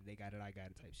 they got it. They got it. I got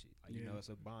it. Type shit. Like you Yeah. know, it's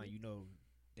a bond. You know,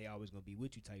 they always gonna be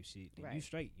with you. Type shit. Then you Right.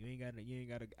 straight. You ain't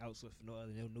got to outsource for no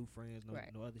new friends,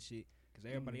 Right. no other shit. Cause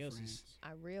everybody New else is. friends.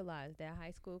 I realized that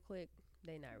high school clique,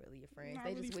 they not really your friends. Not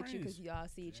They really just with you friends. because y'all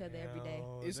see each other every day.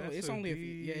 Oh, It's that's it's so only a few.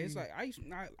 Yeah, it's deep.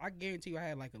 like I guarantee you I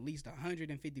had like at least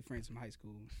 150 friends from high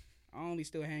school. I only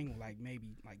still hang with like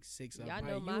maybe like 6 of Y'all them.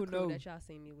 know Like, my you crew know- that y'all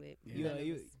seen me with. Yeah. None of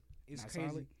You- us. It's Not crazy.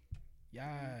 solid.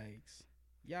 Yikes.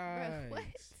 Bruh, Yikes. what?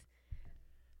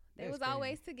 They That's was crazy.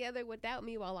 always together without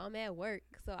me while I'm at work.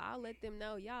 So I'll let them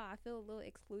know, y'all, I feel a little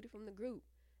excluded from the group.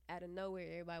 Out of nowhere,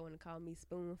 everybody want to call me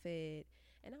spoon fed.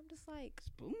 And I'm just like,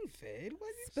 Spoon fed?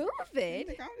 What is spoon fed?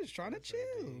 I'm just trying to That's so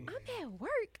chill. deep. I'm at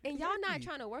work. And y'all not Exactly.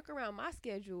 trying to work around my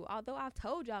schedule. Although I've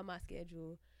told y'all my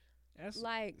schedule. That's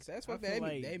Like, So that's I what feel that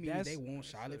like means. That means that's- they want that's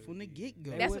Charlotte so from the deep. get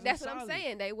go. They that's wasn't what I'm solid.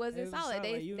 saying. They wasn't wasn't solid. solid.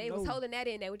 They Like, you they was know. holding that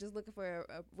in. They were just looking for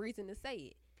a reason to say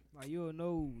it. like you'll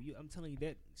know. I'm telling you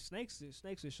that snakes will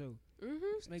show. Mm-hmm.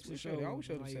 Snakes will They show. always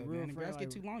show like, themselves, real man. If friend- grass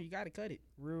get like, too long, you gotta cut it.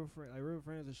 real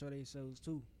friends will show themselves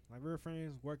too. Like real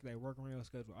friends work around your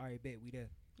schedule. All right, bet we there.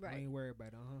 I Right. ain't worried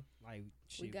about it. Like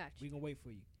shit, got we you. gonna wait for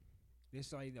you.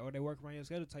 This like or they work around your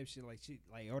schedule type shit. Like shit.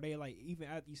 Like or they like even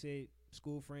after you said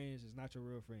school friends is not your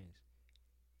real friends.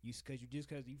 You cause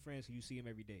you friends 'cause you see them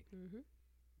every day. Mm-hmm.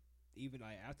 Even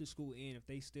like after school end, if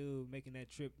they still making that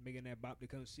trip, making that bop to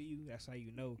come see you, that's how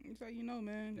you know. It's like, you know,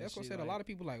 man. That That's what I shit said. A like- lot of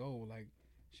people like, oh, like,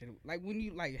 shit. Like when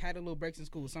you like had a little breaks in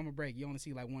school, summer break, you only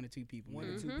see like 1 or 2 people. One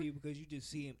or two Mhm. people because you just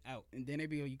see him out. And then they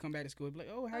be, you come back to school, be like,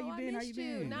 oh, how you I been? How missed you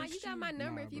been? Nah, Missed you got you. my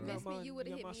number. Nah, If you bro. missed me, you would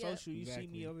have hit my me social. up. You see Exactly.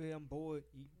 me over here, I'm bored.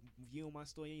 You on my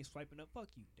story, you ain't swiping up. Fuck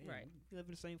you. Damn, Right. You live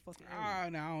in the same fucking area. Ah,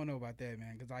 no, I don't know about that,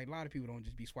 man. Because like a lot of people don't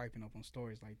just be swiping up on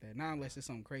stories like that. Not unless there's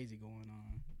something crazy going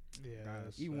on. Yeah.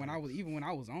 that's Even when facts. when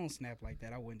I was on Snap like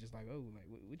that, I wasn't just like, oh, like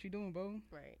what you doing, bro?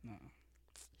 Right. No.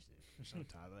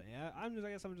 Sometimes, yeah, I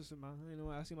guess I'm just in my, you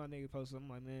know, I see my nigga post, I'm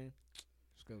like, man,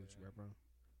 let's go with you, bro.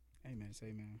 Hey man,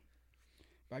 say man.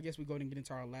 But I guess we go ahead and get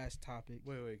into our last topic.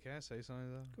 Wait, can I say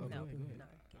something though? Go no, ahead, go ahead. no.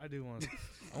 I do want.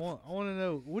 I want to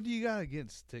know, what do you got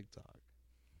against TikTok?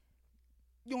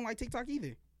 You don't like TikTok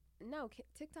either. No,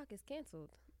 TikTok is canceled.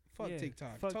 Fuck Yeah,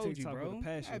 TikTok. fuck Told TikTok you, with bro. a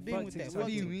passion. I've been Fuck with that. TikTok. What Fuck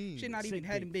do you Tik- mean? Shit not Sick even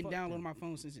hadn't dick. been Fuck downloading them. my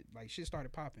phone since shit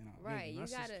started popping out. Right. my You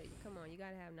sister- gotta come on. You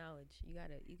gotta have knowledge. You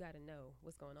gotta know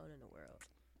what's going on in the world.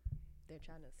 They're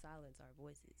trying to silence our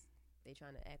voices. They're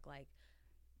trying to act like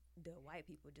the white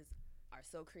people just are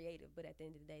so creative, but at the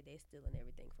end of the day, they're stealing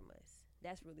everything from us.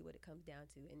 That's really what it comes down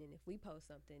to. And then if we post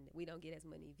something, we don't get as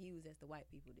many views as the white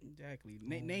people do. Exactly.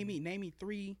 Name me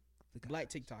 3 black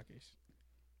TikTokers.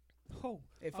 Oh,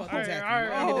 Hey, fuck All right, exactly.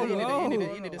 all right,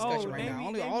 End of discussion right name now. me-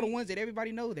 Only name all the me- ones that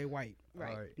everybody know they white.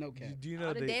 Right. Alright. No cap. Do you know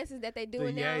All the dances that they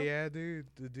doing now. yeah, dude,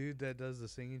 the dude that does the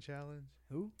singing challenge?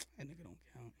 who? That nigga don't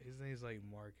count. His name's like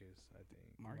Marcus, I think.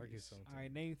 Marcus. something. All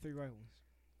right, name 3 right ones.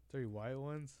 3 white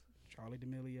ones. Charlie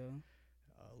D'Amelio.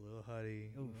 Lil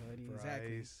Huddy, Ooh,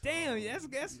 exactly. Bryce. Damn, that's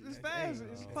fast. It's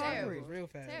Terrible. clockwork. It's real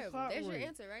fast. Terrible. There's your Clockwork.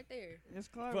 answer right there. It's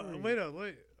But clockwork. wait up,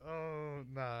 wait.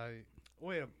 Nah,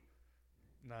 wait up.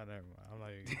 Nah, never mind. I'm not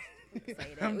even. We can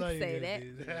say that. I'm We not can say even that.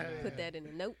 gonna do that. Put that in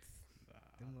the notes.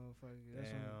 Them motherfuckers. That's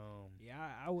what- Damn.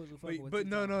 yeah, I wasn't fucking Wait, with but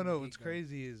no. TikTok from the What's get-go.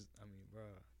 crazy is, I mean, bro.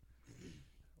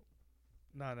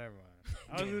 Nah, never mind.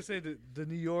 I was gonna say the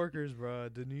New Yorkers, bro.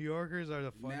 The New Yorkers are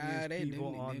the funniest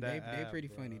people on that They app, pretty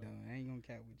bro. funny though. I ain't gonna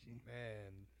cap with you.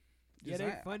 Man. Yeah, Just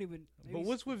they funny, but they But be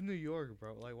what's with New York,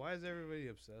 bro? Like, why is everybody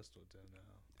obsessed with them now?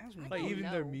 That's I what Like don't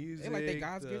even their know. music. they like they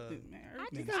God's the- gifted, man. I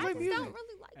everything. just, Because I they just music- don't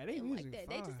really like Hey, they them like music that.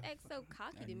 They just fire. act so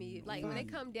cocky to Fire. me. Like when they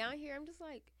Fire. come down here, I'm just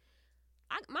like,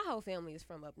 my whole family is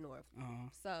from up north.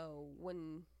 So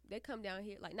when they come down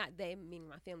here, like not they, meaning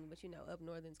my family, but you know, up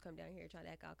northerns come down here try to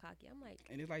act all cocky. I'm like,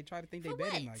 And it's like try to think they for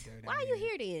better what? than like that. Why are you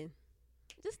here then?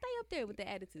 Just stay up there with the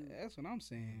attitude. That's what I'm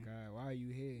saying. God, why are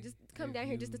you here? Just come If down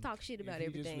here just to you- talk shit if about you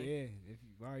just- everything. yeah,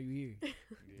 why are you here? Yeah.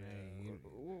 Man,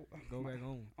 Well, go back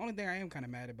home. Only thing I am kind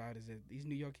of mad about is that these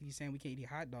New York keep saying we can't eat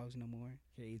hot dogs no more.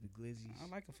 Can't eat the glizzies. I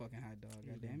like a fucking hot dog. Eat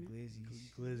God them damn it.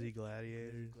 glizzies. Glizzy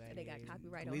Gladiators. They got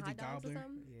copyright Glizzy on hot dogs gobbler. or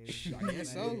something. Yeah, I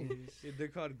guess so. Yeah, they're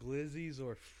called Glizzies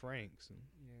or Franks.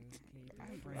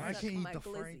 I can't eat My the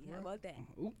glizzy. Frank, How bro. about that?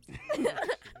 Oop.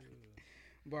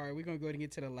 But all right, we're gonna go ahead and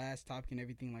get to the last topic and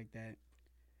everything like that.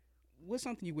 What's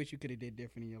something you wish you could have did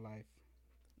different in your life?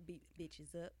 Beat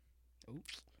bitches up.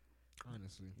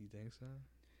 Honestly, You think so?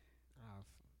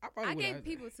 I probably I would've- gave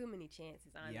people too many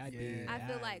chances. Honestly, yeah, I Yeah. did. I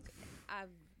feel like I've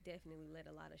definitely let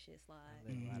a lot of shit I slide.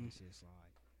 let a lot Mhm. of shit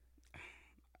slide.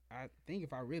 I think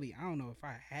if I really, I don't know if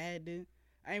I had to.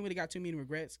 I ain't really got too many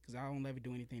regrets because I don't ever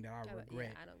do anything that I Yeah,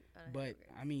 regret. I don't have But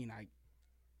regrets. I mean,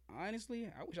 honestly,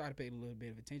 I wish I'd have paid a little bit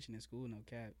of attention in school. No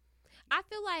cap. I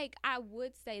feel like I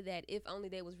would say that if only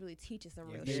they was really teaching some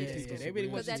Yeah, real they shit. was teaching they some really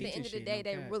real Because wasn't at the teaching end of the shit, day, no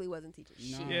they cap. really wasn't teaching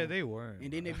No. shit. Yeah, they weren't.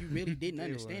 And then bro. if you really didn't They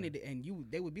understand weren't. it,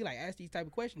 and they would be like, ask these type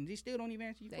of questions, they still don't even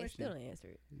answer your They question. still don't answer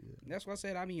it. That's why I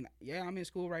said, I mean, yeah, I'm in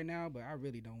school right now, but I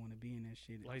really don't want to be in that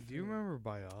shit. Like, do you remember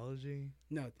biology?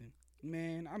 Nothing.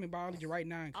 Man, I'm in biology right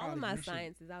now in college. All of my and that shit-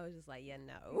 sciences, I was just like, yeah,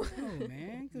 no. No,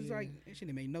 man, because Yeah. like that shit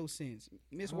didn't make no sense.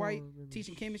 Miss I White don't remember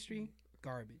teaching chemistry,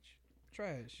 garbage,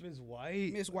 trash. Miss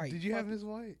White. Miss White, Did you have fuck- Miss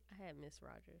White? I had Miss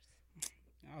Rogers.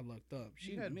 I looked up.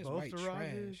 She had Miss both White the trash.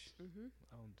 Rogers? Mm-hmm.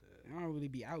 I'm dead. I don't really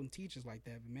be out in teachers like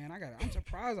that, but man, I'm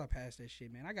surprised I passed that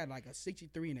shit, man. I got like a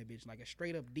 63 in that bitch, like a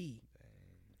straight up D.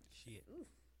 Shit.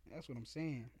 That's what I'm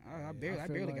saying. I Yeah, barely, I I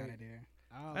feel barely got like- it there.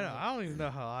 I don't even know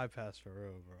how I passed for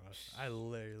real, bro. I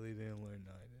literally didn't learn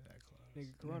nothing in that class.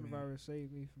 Nigga, Yeah, man. coronavirus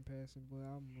saved me from passing, but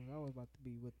I was about to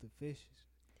be with the fishes.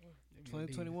 It be a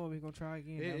D. 2021, we gonna try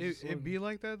again. That was It the be slogan.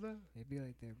 like that though. It be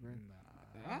like that, bro.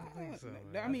 I don't think so.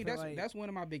 I man. mean, feel that's like- that's one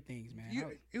of my big things, man.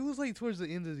 It was like towards the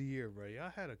end of the year, bro. Y'all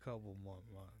had a couple more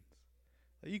months.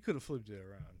 Like, you could have flipped it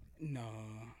around. Nah,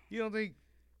 You don't think?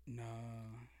 nah.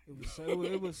 It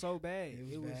was so bad.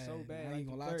 It was so bad. I Like ain't gonna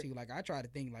the lie third- to you. Like I try to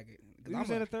think like, We was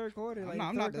in the third quarter. Like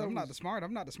I'm the not third quarter I'm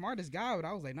not was- the smartest guy, but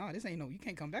I was like, nah, this ain't no. You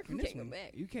can't come back from You this can't one. go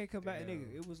back. You can't come back, Damn.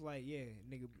 nigga. It was like, yeah,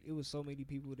 nigga. It was so many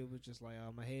people that was just like,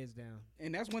 my head's down.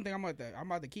 And that's one thing I'm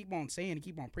about to keep on saying and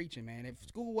keep on preaching, man. If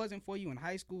school wasn't for you in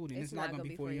high school, then it's not gonna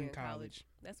be for you in college.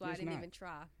 That's why I It's didn't not. even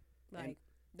try. And- Like,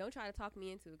 don't try to talk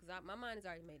me into it because my mind is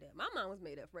already made up. My mind was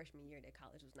made up freshman year that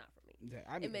college was not for me.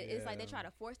 I mean, It's like they yeah. try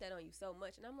to force that on you so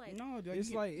much, and I'm like, no, dude,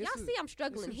 It's like y'all see, I'm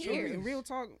struggling it's a here. choice. in real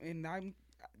talk, and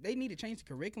they need to change the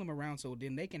curriculum around so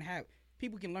then they can have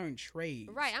people can learn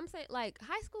trades. Right, I'm saying like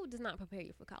high school does not prepare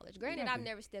you for college. Granted, I've Nothing.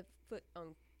 never stepped foot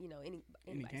on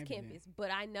anybody's campus, campus,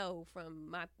 but I know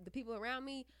from the people around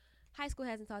me, high school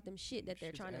hasn't taught them shit that they're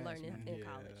Shit's trying to ass, learn man. in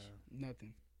college.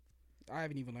 Nothing. I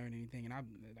haven't even learned anything, and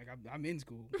I'm in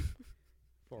school.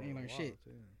 For Ain't a learned while, shit.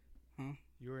 too. Huh?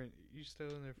 You still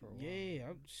in there for a while? Yeah,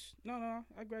 no,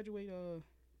 I graduate.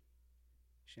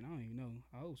 Shit, I don't even know.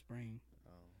 I hope spring.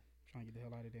 Oh. Trying to get the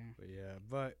hell out of there. But yeah,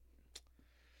 but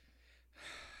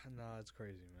nah, it's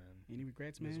crazy, man. Any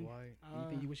regrets, Miss man? White.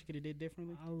 Anything you wish you could have did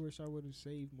differently? I wish I would have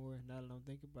saved more. Now that I'm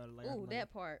thinking about it, like, Ooh,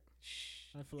 that part.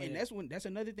 I feel like And that's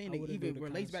another thing I that would've even knew the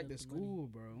relates back to concept of money. school,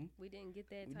 bro. We didn't get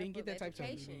that. We type didn't get of that type of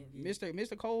education.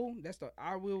 Mr. Cole,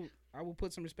 I will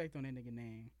put some respect on that nigga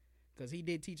name, cause he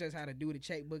did teach us how to do the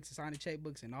checkbooks, sign the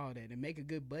checkbooks, and all that, and make a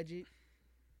good budget.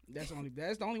 That's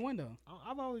the only one though.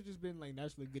 I've always just been like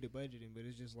naturally good at budgeting, but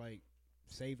it's just like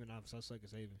saving. I suck at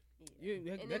saving. Yeah, And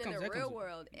that then comes- in the that real comes-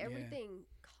 world, yeah. everything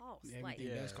costs. Like, Everything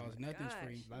Yeah. does cost. Nothing's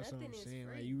free. That's what Nothing I'm is saying.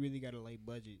 free. Like you really gotta like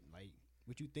budget. Like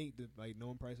what you think that like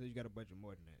knowing prices, you gotta budget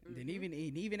more than that. Then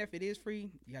Mhm. even if it is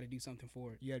free, you got to do something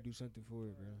for it. You gotta do something for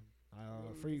it, bro.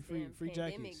 When free this damn free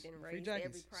pandemic jackets. done Free raised jackets.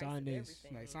 every price Sign of this.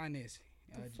 everything. Like sign this,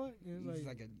 the fuck? It's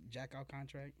like a jack out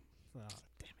contract. Oh,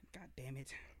 God damn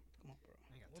it! Come on, bro.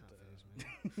 I ain't got What time the for this,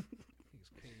 man.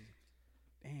 Niggas crazy.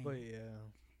 Damn. But yeah,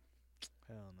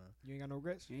 hell no. You ain't got no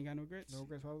regrets? You ain't got no regrets. No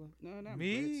regrets, Pablo? No, not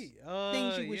Me? regrets.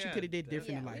 Things you wish you could have did different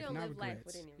Yeah, in we life. don't Not live life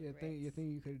with regrets. any Yeah, regrets. you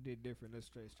think you could have did different. Let's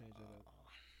change it up.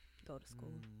 Go to school.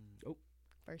 Mm,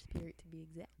 First period to be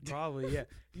exact. probably,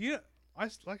 yeah.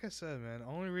 Like I said, man, the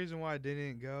only reason why I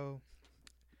didn't go,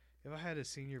 if I had a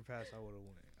senior pass, I would have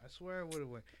went. I swear I would have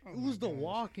went. Oh It my was the gosh.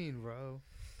 walking, bro.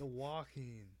 The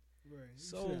walking. Right.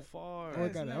 So far. I would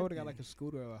That's have got nothing. like a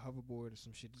scooter or a hoverboard or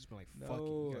some shit. Just been like, fuck it. No,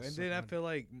 You gotta and suck then I my feel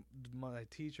like my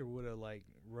teacher would have like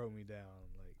wrote me down.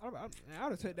 I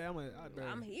would have taken that.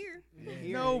 I'm here.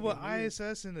 No, but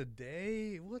ISS in a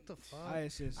day? What the fuck?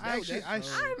 ISS. I'm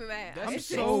mad. I'm That's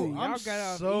so y'all I'm got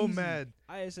off so easy. mad.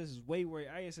 ISS is way worse.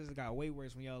 ISS got way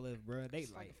worse when y'all live, bro. They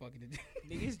It's like like, a fucking.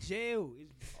 nigga, it's jail.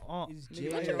 Uh, It's Nigga,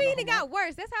 jail. What Yeah. you mean it got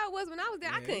worse? That's how it was when I was there.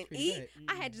 I Yeah, it's couldn't pretty eat.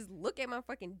 bad. I had to just look at my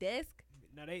fucking desk.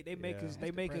 No, they make Yeah. us. They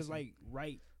That's make us depressing. like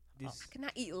write this. I could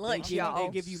not eat They lunch, give, y'all.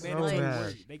 they give you So mandatory mad.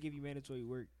 work. They give you mandatory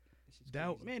work. That shit's That-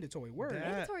 crazy. Mandatory word. That-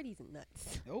 Mandatory these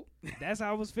nuts. Nope. That's how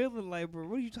I was feeling, like, bro.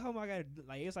 What are you talking about? I got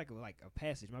like it's like a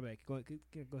passage. My bad. Go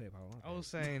ahead, Paul. I was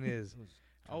saying is,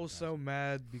 I was so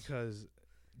mad because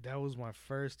that was my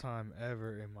first time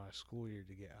ever in my school year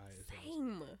to get ISS.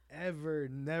 Same. Ever,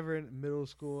 never in middle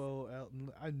school.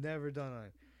 I've never done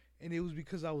it, and it was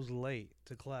because I was late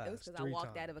to class. It was because I 3 walked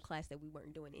times. out of a class that we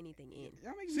weren't doing anything in.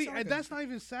 Y'all making me See, sound like that's not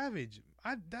even savage.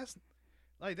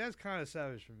 That's kind of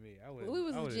savage for me. I would. We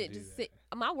was I wouldn't legit do just that. sit.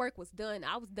 My work was done.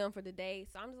 I was done for the day.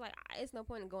 So I'm just like, it's no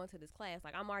point in going to this class.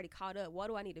 Like, I'm already caught up. What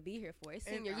do I need to be here for? It's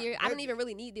And senior I- year. I that- don't even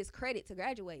really need this credit to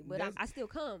graduate, but That's- I still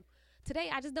come. Today,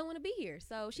 I just don't want to be here.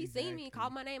 So she seen me, Exactly.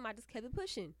 called my name. I just kept it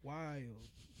pushing. wild.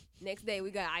 Next day, we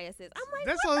got ISS. I'm like,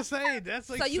 That's what I'm saying. That's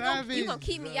like so you savage. gonna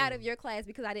keep me bro. out of your class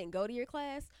because I didn't go to your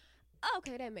class?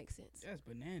 Okay, that makes sense. That's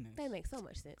bananas. That makes so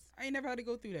much sense. I ain't never had to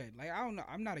go through that. Like, I don't know.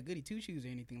 I'm not a goody two shoes or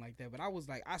anything like that. But I was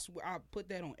like, I swear, I put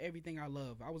that on everything I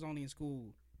love. I was only in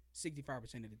school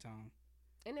 65% of the time.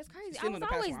 And it's crazy. Still I in was the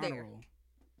pass always for honor there. roll.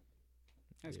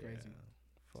 That's Yeah, crazy.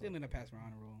 fuck. Still in the pass for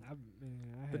honor roll.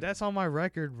 But that's on my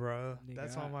record, bro. Nigga,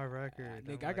 That's I- on my record.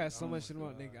 Nigga, I'm I got like, so oh much my in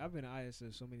my God. nigga. I've been to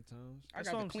ISS so many times. I That's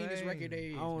got what the I'm cleanest saying. record there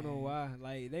is. I don't know man. why.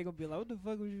 Like they gonna be like, "What the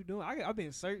fuck was you doing?" I've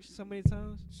been searched so many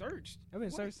times. Searched. I've been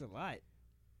What? searched a lot,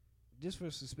 just for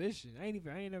suspicion. I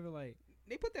ain't never like.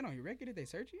 They put that on your record? Did they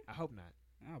search you? I hope not.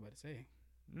 I was about to say.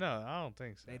 No, I don't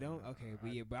think so. They don't. Okay,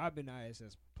 but yeah, but I've been to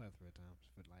ISS plethora of times.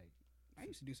 But like, I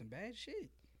used to do some bad shit.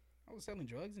 I was selling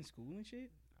drugs in school and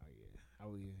shit. oh yeah, I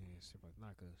was shit like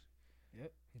knockers.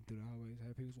 Yep. And through the hallways,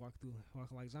 had people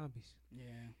walking like zombies.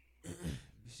 Yeah.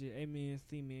 Shit, amen,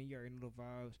 man. You already know the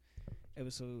vibes.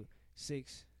 Episode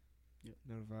 6. Yep.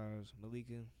 Know the vibes.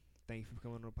 Malika, thank you for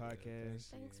coming on the podcast.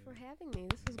 Thanks for having me.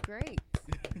 This was great.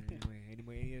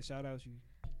 Any other shout outs? You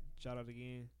shout out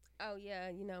again. Oh, yeah.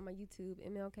 You know, my YouTube,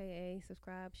 MLKA.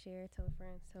 Subscribe, share, tell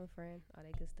a friend, all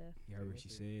that good stuff. You heard what she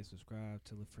said. Subscribe,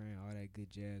 tell a friend, all that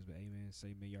good jazz. But amen,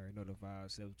 say man, you already know the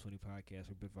vibes. 720 podcast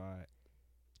with Big Vibe.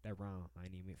 That wrong. I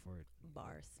ain't even meant for it.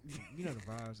 Bars. You know the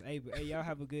vibes. Hey, y'all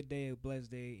have a good day, a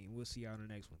blessed day, and we'll see y'all on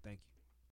the next one. Thank you.